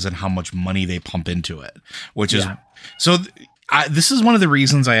corporations and how much money they pump into it. Which is so this is one of the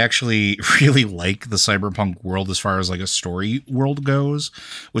reasons I actually really like the cyberpunk world as far as like a story world goes,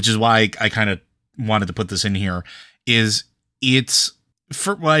 which is why I kind of wanted to put this in here. There's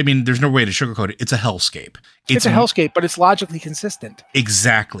no way to sugarcoat it. It's a hellscape. It's a hellscape, but it's logically consistent.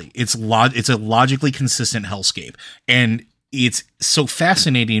 Exactly. It's a logically consistent hellscape. And it's so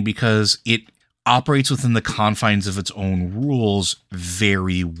fascinating because it operates within the confines of its own rules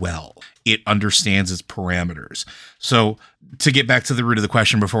very well. It understands its parameters. So to get back to the root of the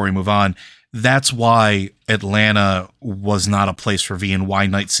question before we move on, that's why Atlanta was not a place for V and why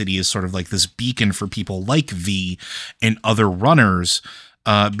Night City is sort of like this beacon for people like V and other runners,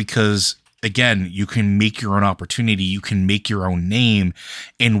 because again, you can make your own opportunity, you can make your own name.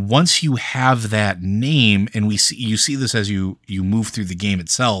 And once you have that name, and you see this as you move through the game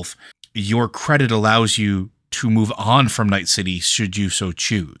itself, your credit allows you to move on from Night City should you so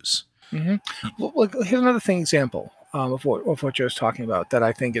choose. Mm-hmm. Well, here's another example of what Joe's talking about that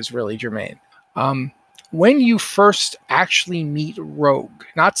I think is really germane. When you first actually meet Rogue,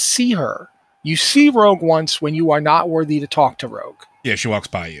 not see her, you see Rogue once when you are not worthy to talk to Rogue. Yeah, she walks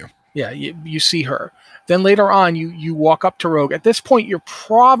by you. Yeah, you see her. Then later on, you walk up to Rogue. At this point, you're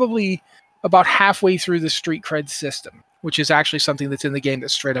probably about halfway through the street cred system, which is actually something that's in the game that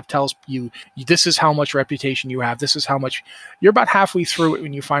straight up tells you this is how much reputation you have. This is how much. You're about halfway through it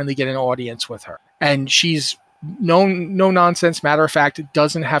when you finally get an audience with her. And she's no nonsense, matter of fact,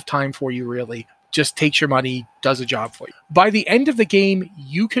 doesn't have time for you really. Just takes your money, does a job for you. By the end of the game,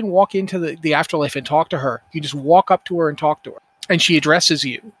 you can walk into the afterlife and talk to her. You just walk up to her and talk to her. And she addresses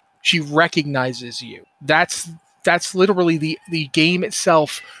you. She recognizes you. That's literally the game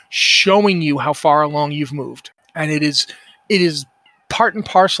itself showing you how far along you've moved. And it is part and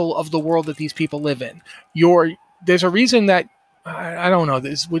parcel of the world that these people live in. There's a reason that I don't know.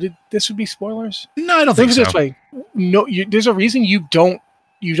 This would be spoilers? No, I don't think so. This way. No, there's a reason you don't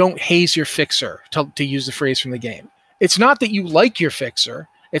haze your fixer, to use the phrase from the game. It's not that you like your fixer.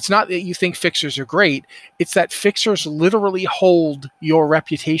 It's not that you think fixers are great. It's that fixers literally hold your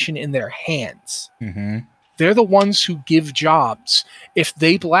reputation in their hands. Mm-hmm. They're the ones who give jobs. If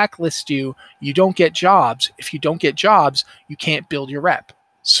they blacklist you, you don't get jobs. If you don't get jobs, you can't build your rep.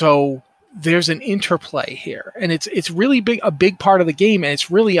 So there's an interplay here, and it's really a big part of the game, and it's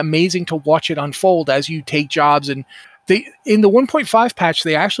really amazing to watch it unfold as you take jobs. And in the 1.5 patch,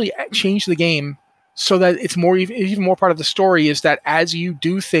 they actually changed the game so that it's even more part of the story is that as you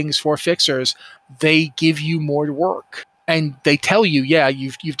do things for fixers, they give you more work. And they tell you, yeah,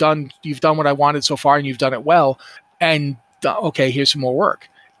 you've done what I wanted so far, and you've done it well. And okay, here's some more work.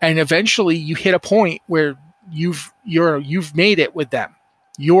 And eventually, you hit a point where you've made it with them.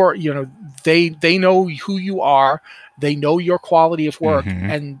 They know who you are. They know your quality of work, mm-hmm.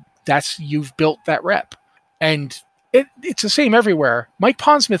 and you've built that rep. And it's the same everywhere. Mike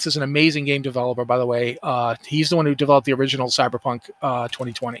Pondsmith is an amazing game developer, by the way. He's the one who developed the original Cyberpunk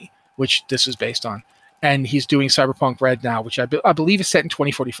 2020, which this is based on. And he's doing Cyberpunk Red now, which I believe is set in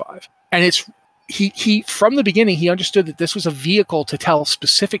 2045. And he from the beginning, he understood that this was a vehicle to tell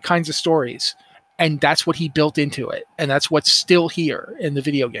specific kinds of stories. And that's what he built into it. And that's what's still here in the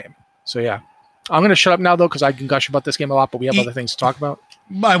video game. So yeah. I'm going to shut up now, though, because I can gush about this game a lot, but we have other things to talk about.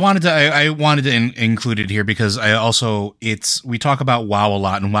 I wanted to include it here because we talk about WoW a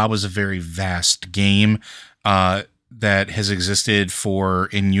lot, and WoW is a very vast game that has existed for,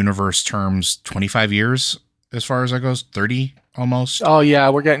 in universe terms, 25 years, as far as that goes, 30 almost. Oh yeah,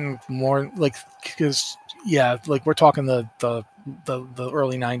 we're getting more we're talking the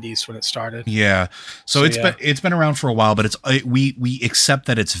early 90s when it started. Yeah. So it's been around for a while, but we accept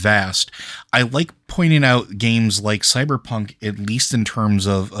that it's vast. I like pointing out games like Cyberpunk, at least in terms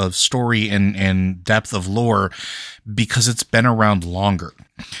of story and depth of lore, because it's been around longer.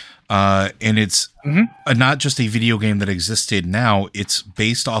 And it's not just a video game that existed now.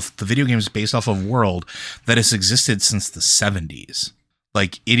 The video game is based off of a world that has existed since the 70s.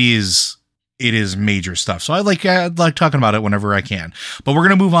 Like it is major stuff. So I like talking about it whenever I can. But we're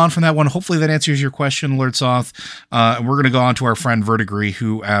going to move on from that one. Hopefully that answers your question, Lurtsoth. We're going to go on to our friend Verdigris,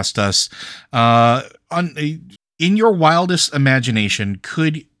 who asked us, In your wildest imagination,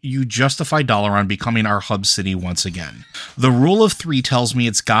 could you justify Dalaran becoming our hub city once again? The rule of 3 tells me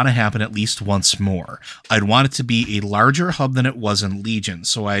it's gotta happen at least once more. I'd want it to be a larger hub than it was in Legion,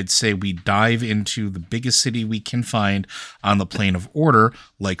 so I'd say we dive into the biggest city we can find on the Plane of Order,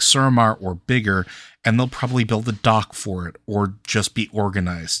 like Suramar or bigger, and they'll probably build a dock for it, or just be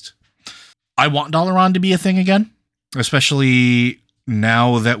organized. I want Dalaran to be a thing again, especially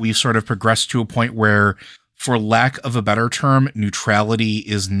now that we've sort of progressed to a point where, for lack of a better term, neutrality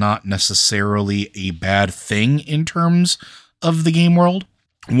is not necessarily a bad thing in terms of the game world.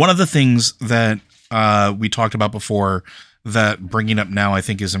 One of the things that we talked about before that bringing up now I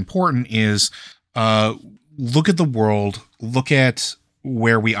think is important is look at the world, look at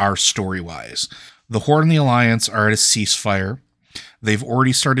where we are story-wise. The Horde and the Alliance are at a ceasefire. They've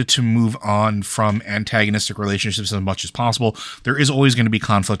already started to move on from antagonistic relationships as much as possible. There is always going to be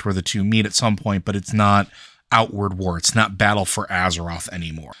conflict where the two meet at some point, but it's not outward war. It's not battle for Azeroth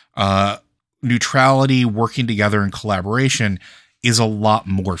anymore. Neutrality, working together in collaboration is a lot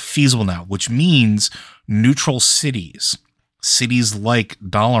more feasible now, which means neutral cities like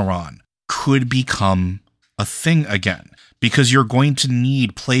Dalaran, could become a thing again. Because you're going to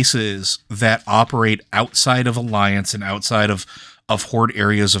need places that operate outside of Alliance and outside of Horde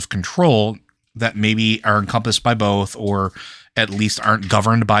areas of control that maybe are encompassed by both, or at least aren't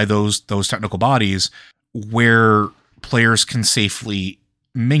governed by those technical bodies, where players can safely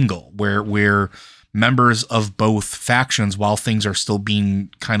mingle, where members of both factions, while things are still being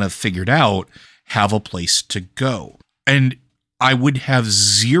kind of figured out, have a place to go. And I would have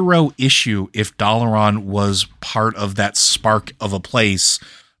zero issue if Dalaran was part of that spark of a place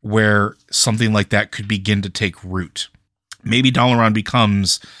where something like that could begin to take root. Maybe Dalaran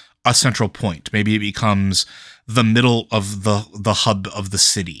becomes a central point. Maybe it becomes the middle of the hub of the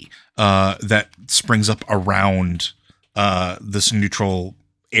city that springs up around this neutral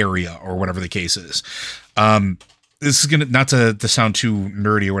area, or whatever the case is. This is gonna, not to sound too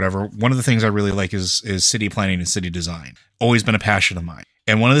nerdy or whatever. One of the things I really like is city planning and city design. Always been a passion of mine.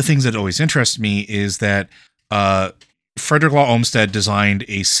 And one of the things that always interests me is that Frederick Law Olmsted designed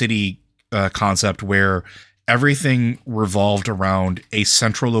a city concept where everything revolved around a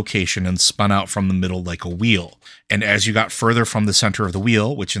central location and spun out from the middle like a wheel. And as you got further from the center of the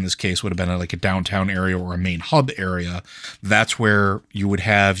wheel, which in this case would have been like a downtown area or a main hub area, that's where you would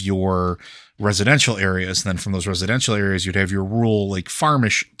have your residential areas. And then from those residential areas, you'd have your rural, like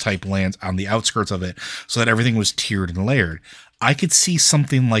farmish type lands on the outskirts of it, so that everything was tiered and layered. I could see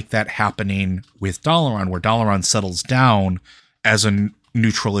something like that happening with Dalaran, where Dalaran settles down as a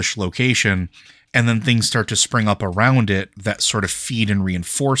neutralish location, and then things start to spring up around it that sort of feed and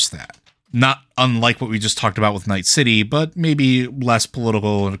reinforce that. Not unlike what we just talked about with Night City, but maybe less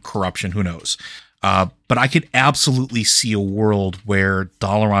political corruption, who knows. But I could absolutely see a world where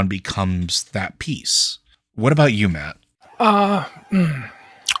Dalaran becomes that piece. What about you, Matt? Have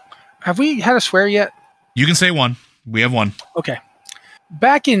we had a swear yet? You can say one. We have one. Okay.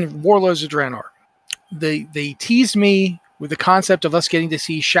 Back in Warlords of Draenor, they teased me with the concept of us getting to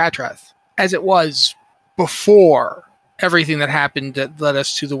see Shattrath as it was before everything that happened that led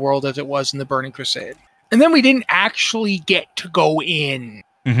us to the world as it was in the Burning Crusade. And then we didn't actually get to go in.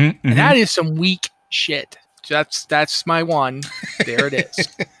 And that is some weak shit. That's my one. There it is.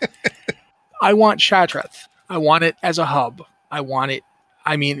 I want Shattrath. I want it as a hub. I want it.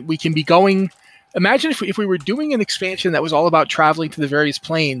 I mean, we can be going. Imagine if we were doing an expansion that was all about traveling to the various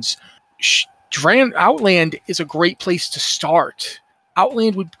planes. Outland is a great place to start.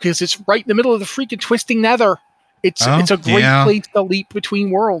 Outland would, because it's right in the middle of the freaking twisting nether. It's a great place to leap between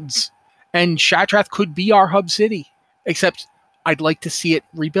worlds. And Shattrath could be our hub city. Except I'd like to see it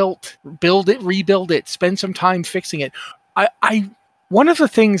rebuilt. Rebuild it. Spend some time fixing it. One of the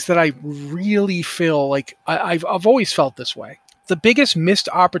things that I really feel like I've always felt this way. The biggest missed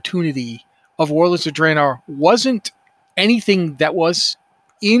opportunity of Warlords of Draenor wasn't anything that was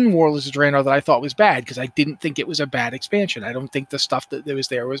in Warlords of Draenor that I thought was bad, because I didn't think it was a bad expansion. I don't think the stuff that was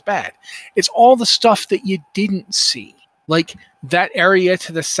there was bad. It's all the stuff that you didn't see. Like that area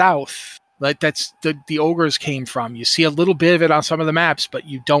to the south, like that's the ogres came from. You see a little bit of it on some of the maps, but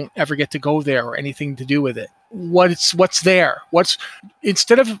you don't ever get to go there or anything to do with it. What's there?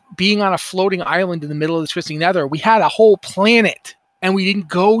 Instead of being on a floating island in the middle of the twisting nether, we had a whole planet, and we didn't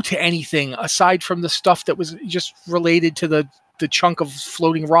go to anything aside from the stuff that was just related to the chunk of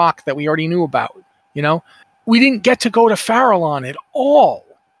floating rock that we already knew about. You know, we didn't get to go to Farallon at all.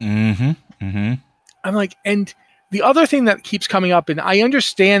 I'm like, and the other thing that keeps coming up, and I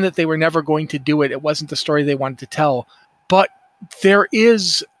understand that they were never going to do it. It wasn't the story they wanted to tell, but there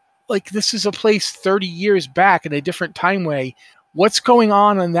is like this is a place 30 years back in a different timeway. What's going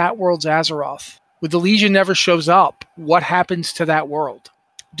on in that world's Azeroth? When the Legion never shows up, what happens to that world?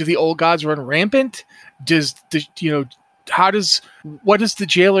 Do the old gods run rampant? What is the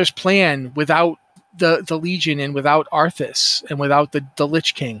Jailer's plan without the Legion and without Arthas and without the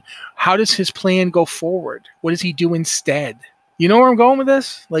Lich King? How does his plan go forward? What does he do instead? You know where I'm going with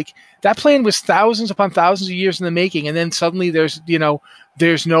this? Like, that plan was thousands upon thousands of years in the making, and then suddenly there's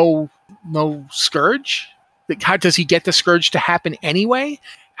no Scourge. Like, how does he get the Scourge to happen anyway?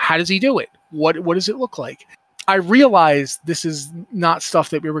 How does he do it? What does it look like? I realize this is not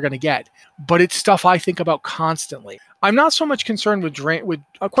stuff that we were going to get, but it's stuff I think about constantly. I'm not so much concerned with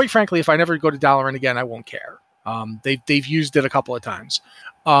quite frankly, if I never go to Dalaran again, I won't care. They've used it a couple of times,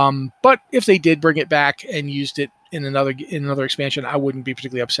 but if they did bring it back and used it in another expansion, I wouldn't be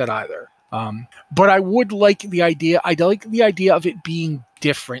particularly upset either. But I would like the idea. I like the idea of it being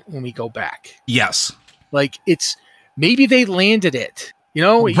different when we go back. Yes, like it's maybe they landed it.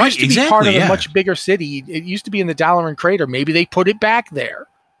 It used to be part of a much bigger city. It used to be in the Dalaran Crater. Maybe they put it back there.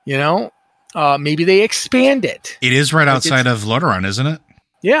 Maybe they expand it. It is right outside of Lordaeron, isn't it?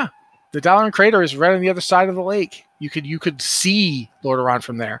 Yeah, the Dalaran Crater is right on the other side of the lake. You could see Lordaeron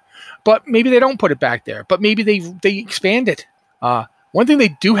from there, but maybe they don't put it back there. But maybe they expand it. One thing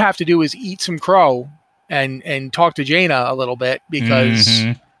they do have to do is eat some crow and talk to Jaina a little bit, because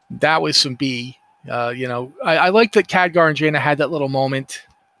that was some B. I like that Khadgar and Jaina had that little moment.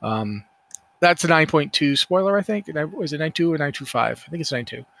 That's a 9.2 spoiler, I think. Was it 9.2 or 9.25? I think it's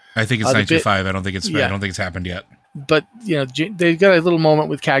 9.2. I think it's 9.25. I don't think it's happened yet. But they got a little moment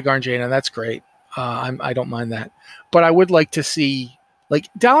with Khadgar and Jaina. That's great. I don't mind that. But I would like to see, like,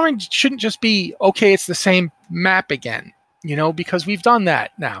 Dalaran shouldn't just be okay. It's the same map again, because we've done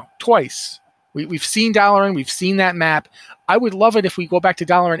that now twice. We've seen Dalaran. We've seen that map. I would love it if we go back to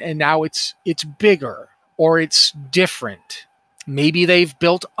Dalaran and now it's bigger or it's different. Maybe they've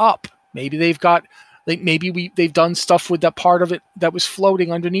built up. Maybe they've got, like, they've done stuff with that part of it that was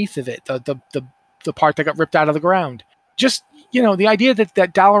floating underneath of it. The part that got ripped out of the ground. Just, the idea that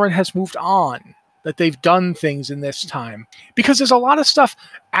Dalaran has moved on, that they've done things in this time, because there's a lot of stuff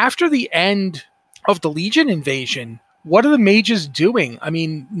after the end of the Legion invasion. What are the mages doing? I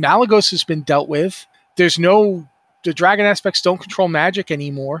mean, Malygos has been dealt with. The dragon aspects don't control magic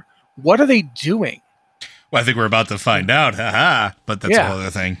anymore. What are they doing? Well, I think we're about to find out. But that's a whole other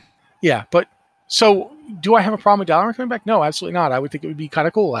thing. Yeah, but so do I have a problem with Dalaran coming back? No, absolutely not. I would think it would be kind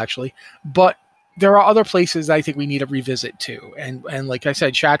of cool, actually. But there are other places I think we need to revisit too. And like I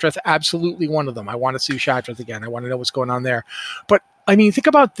said, Shattrath, absolutely one of them. I want to see Shattrath again. I want to know what's going on there. But I mean, think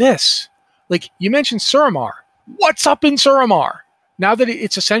about this. Like, you mentioned Suramar. What's up in Suramar? Now that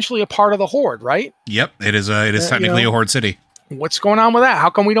it's essentially a part of the Horde, right? Yep, it is technically a Horde city. What's going on with that? How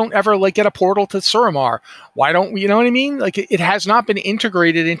come we don't ever get a portal to Suramar? Why don't we, you know what I mean? Like, it has not been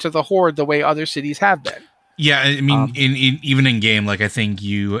integrated into the Horde the way other cities have been. Yeah, I mean, even in game, like, I think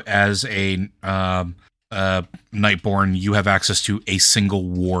you as a Nightborn, you have access to a single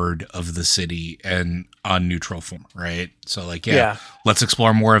ward of the city and on neutral form, right? So, like, let's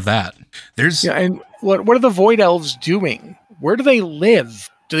explore more of that. And what are the Void Elves doing? Where do they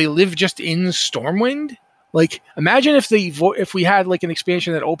live? Do they live just in Stormwind? Like, imagine if we had like an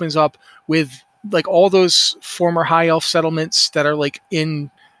expansion that opens up with like all those former High Elf settlements that are like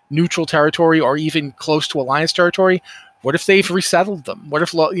in neutral territory or even close to Alliance territory. What if they've resettled them? What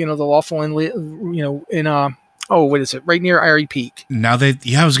if the Lawful what is it? Right near Airy Peak.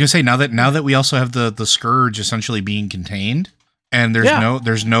 I was gonna say now that we also have the Scourge essentially being contained, and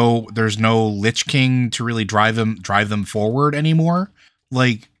there's no Lich King to really drive them forward anymore.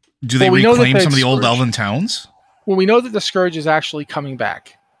 Like, do they reclaim some of the old elven towns? Well, we know that the Scourge is actually coming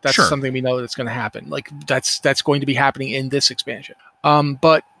back. That's something we know that's going to happen. Like, that's going to be happening in this expansion.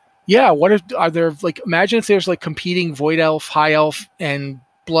 But yeah, imagine if there's like competing Void Elf, High Elf, and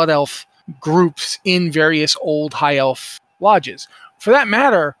Blood Elf groups in various old High Elf lodges. For that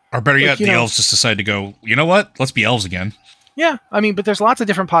matter, or better yet, the elves just decide to go, you know what? Let's be elves again. Yeah, I mean, but there's lots of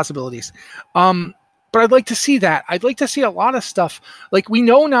different possibilities. But I'd like to see that. I'd like to see a lot of stuff. Like, we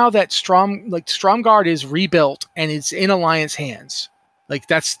know now that Stromgarde is rebuilt and it's in Alliance hands. Like,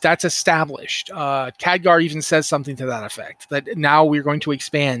 that's established. Khadgar even says something to that effect, that now we're going to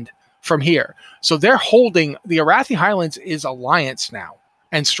expand from here. So they're holding the Arathi Highlands is Alliance now,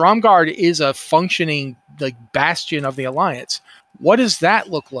 and Stromgarde is a functioning like bastion of the Alliance. What does that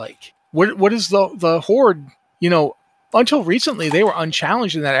look like? What is the Horde? Until recently, they were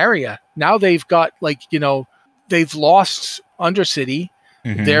unchallenged in that area. Now they've got they've lost Undercity.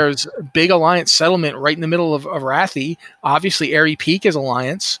 Mm-hmm. There's a big Alliance settlement right in the middle of Arathi. Obviously, Airy Peak is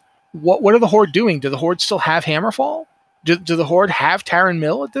Alliance. what are the Horde doing? Do the Horde still have Hammerfall? Do the Horde have Tarren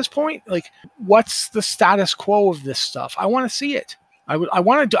Mill at this point? Like, what's the status quo of this stuff? I want to see it. I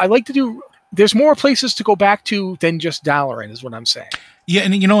like to do. There's more places to go back to than just Dalaran, is what I'm saying. Yeah,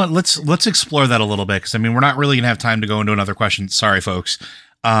 and you know what? Let's explore that a little bit, because I mean, we're not really gonna have time to go into another question. Sorry, folks.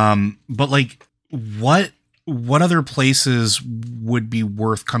 But like, what other places would be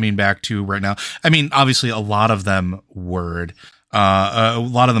worth coming back to right now? I mean, obviously, a lot of them would.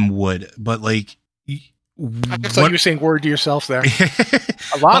 But like, I thought you were saying word to yourself there.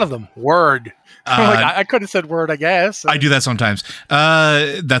 A lot of them word. I could have said word, I guess. I do that sometimes.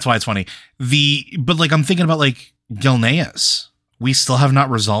 That's why it's funny. But like, I'm thinking about like Gilneas. We still have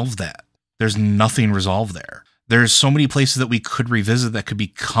not resolved that. There's nothing resolved there. There's so many places that we could revisit that could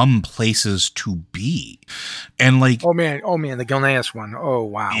become places to be. And like, oh man, the Gilneas one. Oh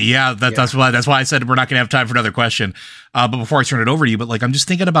wow. Yeah, that's why I said we're not going to have time for another question. But before I turn it over to you, but like, I'm just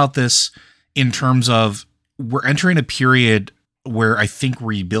thinking about this in terms of, we're entering a period where I think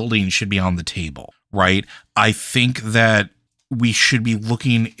rebuilding should be on the table, right? I think that we should be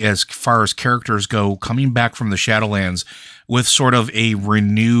looking, as far as characters go, coming back from the Shadowlands with sort of a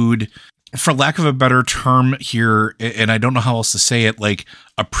renewed, for lack of a better term here, and I don't know how else to say it, like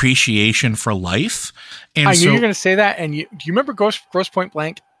appreciation for life. And I knew you were going to say that. And do you remember Gross Point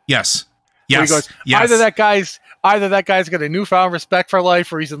Blank? Yes. Yes. Goes, yes. Either that guy's got a newfound respect for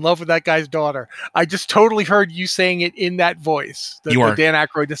life, or he's in love with that guy's daughter. I just totally heard you saying it in that voice, the Dan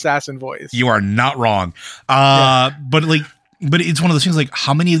Aykroyd assassin voice. You are not wrong. But it's one of those things, like,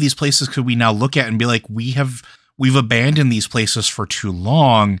 how many of these places could we now look at and be like, we've abandoned these places for too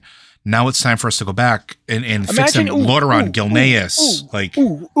long. Now it's time for us to go back and fix them. Lordaeron, Gilneas.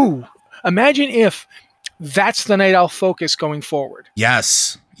 Imagine if that's the Night Elf focus going forward.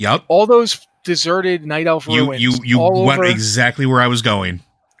 Yes. Yep. All those deserted Night Elf ruins. You went exactly where I was going.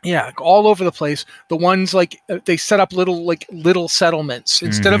 Yeah, all over the place. The ones like they set up little settlements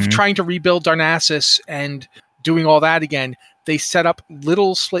instead of trying to rebuild Darnassus and doing all that again. They set up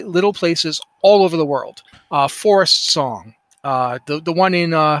little places all over the world. Forest Song, the one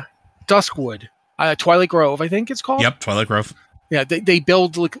in Duskwood, Twilight Grove, I think it's called. Yep, Twilight Grove. Yeah, they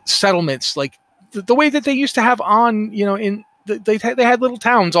build like settlements like the way that they used to have on, in. They had little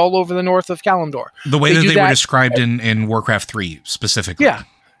towns all over the north of Kalimdor. The way that they were described in Warcraft 3 specifically. Yeah.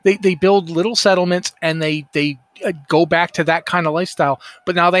 They build little settlements and they go back to that kind of lifestyle,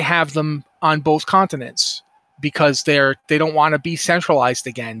 but now they have them on both continents because they don't want to be centralized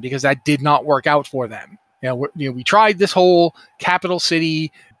again, because that did not work out for them. We tried this whole capital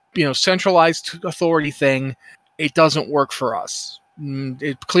city, centralized authority thing. It doesn't work for us.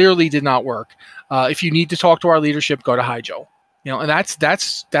 It clearly did not work. If you need to talk to our leadership, go to Hyjal. And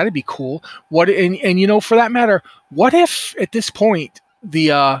that'd be cool. For that matter, what if at this point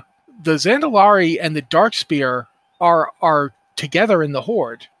the Zandalari and the Darkspear are together in the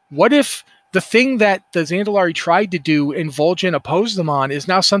Horde? What if the thing that the Zandalari tried to do and Vol'jin opposed them on is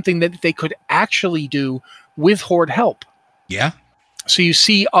now something that they could actually do with Horde help? Yeah. So you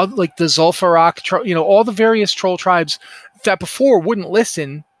see, like the Zul'Farrak, all the various troll tribes that before wouldn't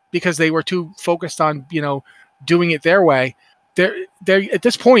listen because they were too focused on, doing it their way. They're at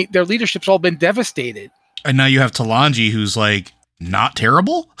this point, their leadership's all been devastated. And now you have Talanji, who's like not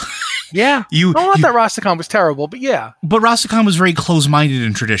terrible. Yeah. Not that Rastakhan was terrible, but yeah. But Rastakhan was very close-minded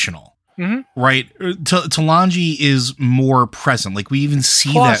and traditional. Mm-hmm. Right? Talanji is more present. Like, we even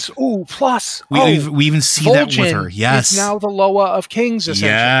see that. We even see Vol'jin that with her. Yes. It's now the Loa of Kings, essentially.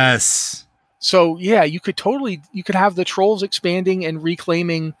 Yes. So, yeah, you could have the trolls expanding and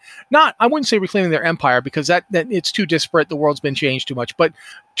reclaiming, I wouldn't say reclaiming their empire, because that it's too disparate. The world's been changed too much, but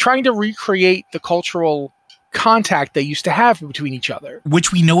trying to recreate the cultural contact they used to have between each other,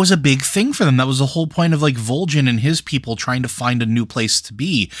 which we know is a big thing for them. That was the whole point of like Vol'jin and his people trying to find a new place to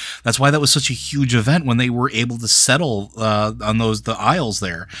be. That's why that was such a huge event when they were able to settle on the isles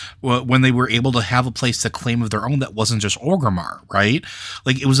there, when they were able to have a place to claim of their own that wasn't just Orgrimmar, right?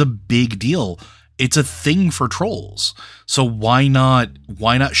 Like, it was a big deal. It's a thing for trolls. So why not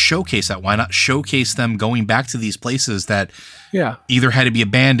showcase that? Why not showcase them going back to these places that either had to be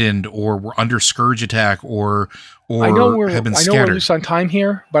abandoned or were under scourge attack or have been scattered? I know we're loose on time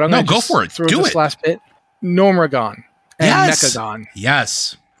here, but I'm going to go for it. Do this it. last bit. Gnormraggon and Mechagon.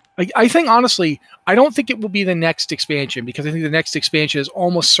 Yes. I think, honestly, I don't think it will be the next expansion, because I think the next expansion is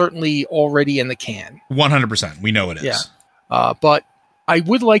almost certainly already in the can. 100%. We know it is. Yeah. But I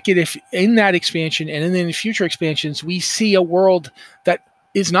would like it if in that expansion and in the future expansions, we see a world that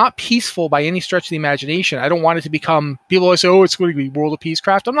is not peaceful by any stretch of the imagination. I don't want it to become, people always say, oh, it's going to be World of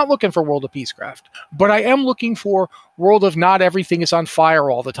Peacecraft. I'm not looking for World of Peacecraft, but I am looking for world of not everything is on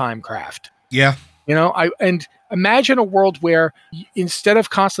fire all the time craft. Yeah. And imagine a world where instead of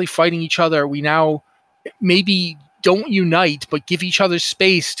constantly fighting each other, we now maybe don't unite, but give each other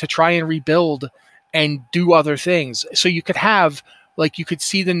space to try and rebuild and do other things. So you could have, like, you could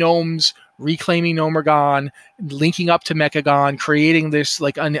see the gnomes reclaiming Nomergon, linking up to Mechagon, creating this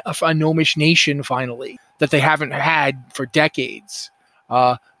like a gnomish nation finally that they haven't had for decades.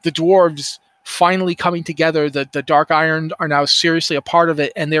 The dwarves finally coming together. The Dark Iron are now seriously a part of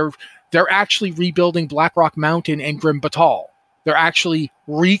it, and they're actually rebuilding Blackrock Mountain and Grim Batal. They're actually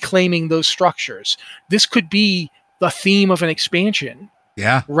reclaiming those structures. This could be the theme of an expansion.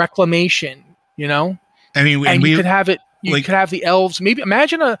 Yeah. Reclamation, I mean, and you could have it. You could have the elves. Maybe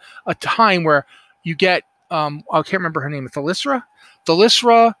imagine a time where you get I can't remember her name. Thalyssra,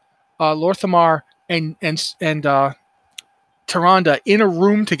 Lorthamar, and Tyrande in a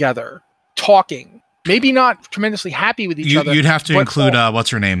room together talking. Maybe not tremendously happy with each other. You'd have to include what's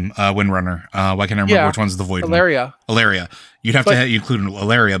her name, Windrunner. Why can't I remember which one's the Void Alleria. one? Alleria. You'd have to include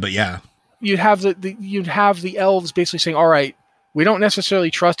Alleria, but yeah. You'd have the elves basically saying, all right, we don't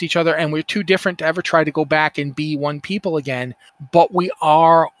necessarily trust each other, and we're too different to ever try to go back and be one people again, but we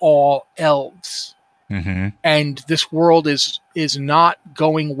are all elves. Mm-hmm. And this world is not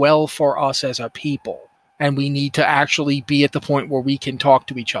going well for us as a people. And we need to actually be at the point where we can talk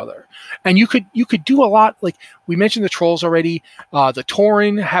to each other. And you could do a lot, like we mentioned the trolls already. The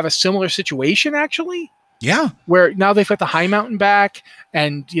Tauren have a similar situation, actually. Yeah, where now they've got the High Mountain back,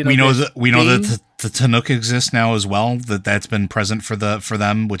 and we know that the Tanuk exists now as well. That's been present for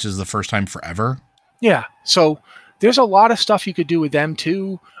them, which is the first time forever. Yeah, so there's a lot of stuff you could do with them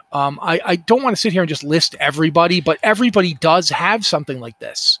too. I don't want to sit here and just list everybody, but everybody does have something like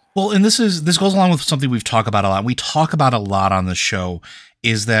this. Well, and this goes along with something we've talked about a lot. We talk about a lot on the show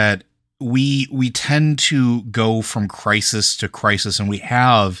is that we tend to go from crisis to crisis, and we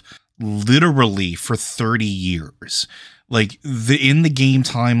have literally for 30 years. Like in the game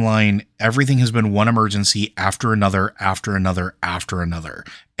timeline, everything has been one emergency after another, after another, after another.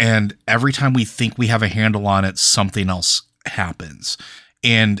 And every time we think we have a handle on it, something else happens.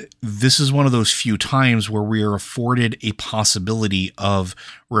 And this is one of those few times where we are afforded a possibility of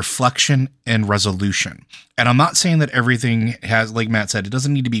reflection and resolution. And I'm not saying that everything has, like Matt said, it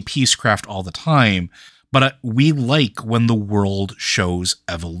doesn't need to be peacecraft all the time, but we like when the world shows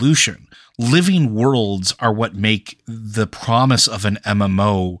evolution. Living worlds are what make the promise of an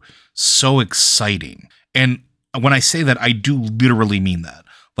MMO so exciting. And when I say that, I do literally mean that.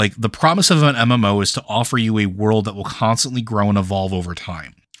 Like, the promise of an MMO is to offer you a world that will constantly grow and evolve over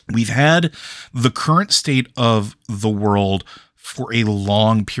time. We've had the current state of the world for a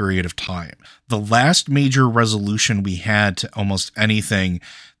long period of time. The last major resolution we had to almost anything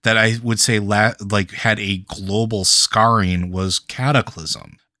that I would say had a global scarring was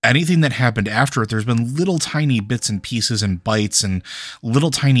Cataclysm. Anything that happened after it, there's been little tiny bits and pieces and bites and little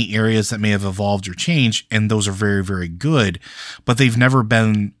tiny areas that may have evolved or changed, and those are very, very good, but they've never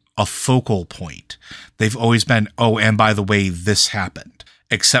been a focal point. They've always been, oh, and by the way, this happened,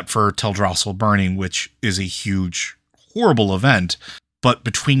 except for Teldrassil burning, which is a huge, horrible event. But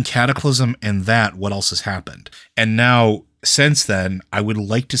between Cataclysm and that, what else has happened? And now, since then, I would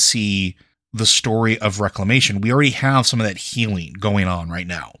like to see the story of reclamation. We already have some of that healing going on right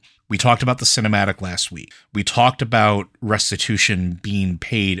now. We talked about the cinematic last week. We talked about restitution being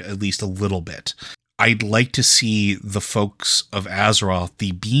paid at least a little bit. I'd like to see the folks of Azeroth,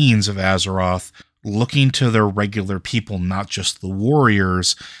 the beings of Azeroth, looking to their regular people, not just the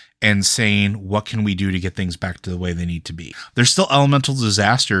warriors, and saying, what can we do to get things back to the way they need to be? There's still elemental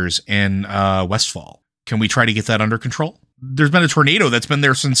disasters in Westfall. Can we try to get that under control? There's been a tornado that's been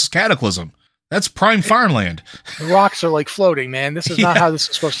there since Cataclysm. That's prime farmland. The rocks are like floating, man. This is not how this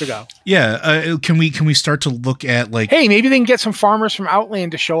is supposed to go. Yeah. Can we start to look at like, hey, maybe they can get some farmers from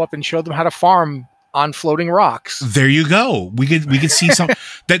Outland to show up and show them how to farm on floating rocks. There you go. We could see some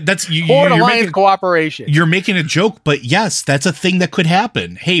that's Horde Alliance cooperation. You're making a joke, but yes, that's a thing that could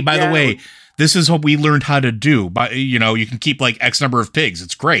happen. Hey, by the way, this is what we learned how to do. But you can keep like X number of pigs.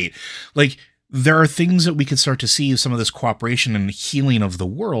 It's great. Like, there are things that we could start to see some of this cooperation and healing of the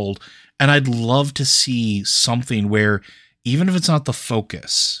world. And I'd love to see something where, even if it's not the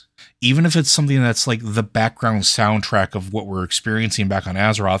focus, even if it's something that's like the background soundtrack of what we're experiencing back on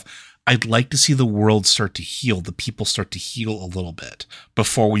Azeroth, I'd like to see the world start to heal, the people start to heal a little bit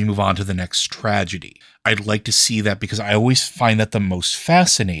before we move on to the next tragedy. I'd like to see that because I always find that the most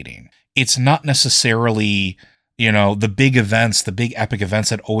fascinating. It's not necessarily, the big events, the big epic events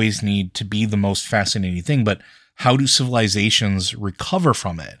that always need to be the most fascinating thing, but how do civilizations recover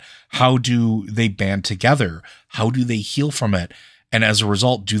from it? How do they band together? How do they heal from it? And as a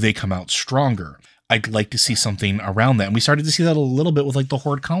result, do they come out stronger? I'd like to see something around that. And we started to see that a little bit with like the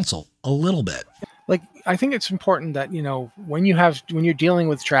Horde Council, a little bit. Like, I think it's important that, when you're dealing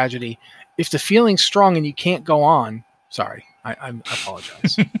with tragedy, if the feeling's strong and you can't go on, sorry, I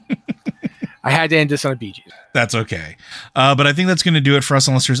apologize. I had to end this on a Bee Gees. That's okay. But I think that's going to do it for us,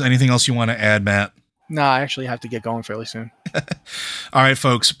 unless there's anything else you want to add, Matt. No, I actually have to get going fairly soon. All right,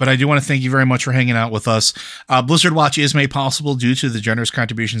 folks. But I do want to thank you very much for hanging out with us. Blizzard Watch is made possible due to the generous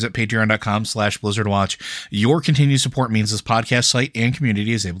contributions at patreon.com/BlizzardWatch. Your continued support means this podcast site and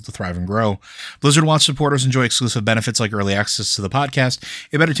community is able to thrive and grow. Blizzard Watch supporters enjoy exclusive benefits like early access to the podcast,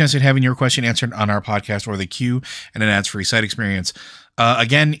 a better chance at having your question answered on our podcast or the queue, and an ads-free site experience.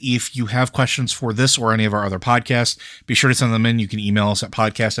 Again, if you have questions for this or any of our other podcasts, be sure to send them in. You can email us at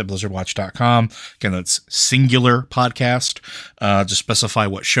podcast@blizzardwatch.com. Again, that's singular podcast. Just specify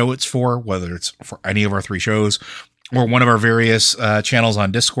what show it's for, whether it's for any of our 3 shows or one of our various channels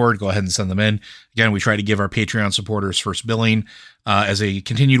on Discord. Go ahead and send them in. Again, we try to give our Patreon supporters first billing as a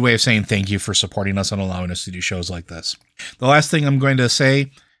continued way of saying thank you for supporting us and allowing us to do shows like this. The last thing I'm going to say,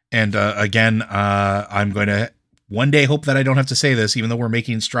 and again, I'm going to one day hope that I don't have to say this, even though we're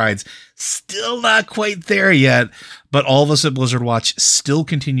making strides. Still not quite there yet, but all of us at Blizzard Watch still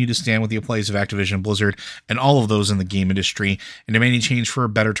continue to stand with the employees of Activision Blizzard and all of those in the game industry and demanding change for a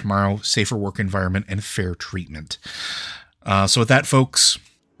better tomorrow, safer work environment, and fair treatment. So with that, folks,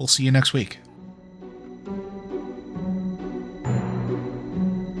 we'll see you next week.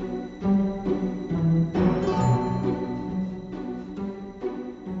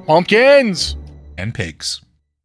 Pumpkins! And pigs.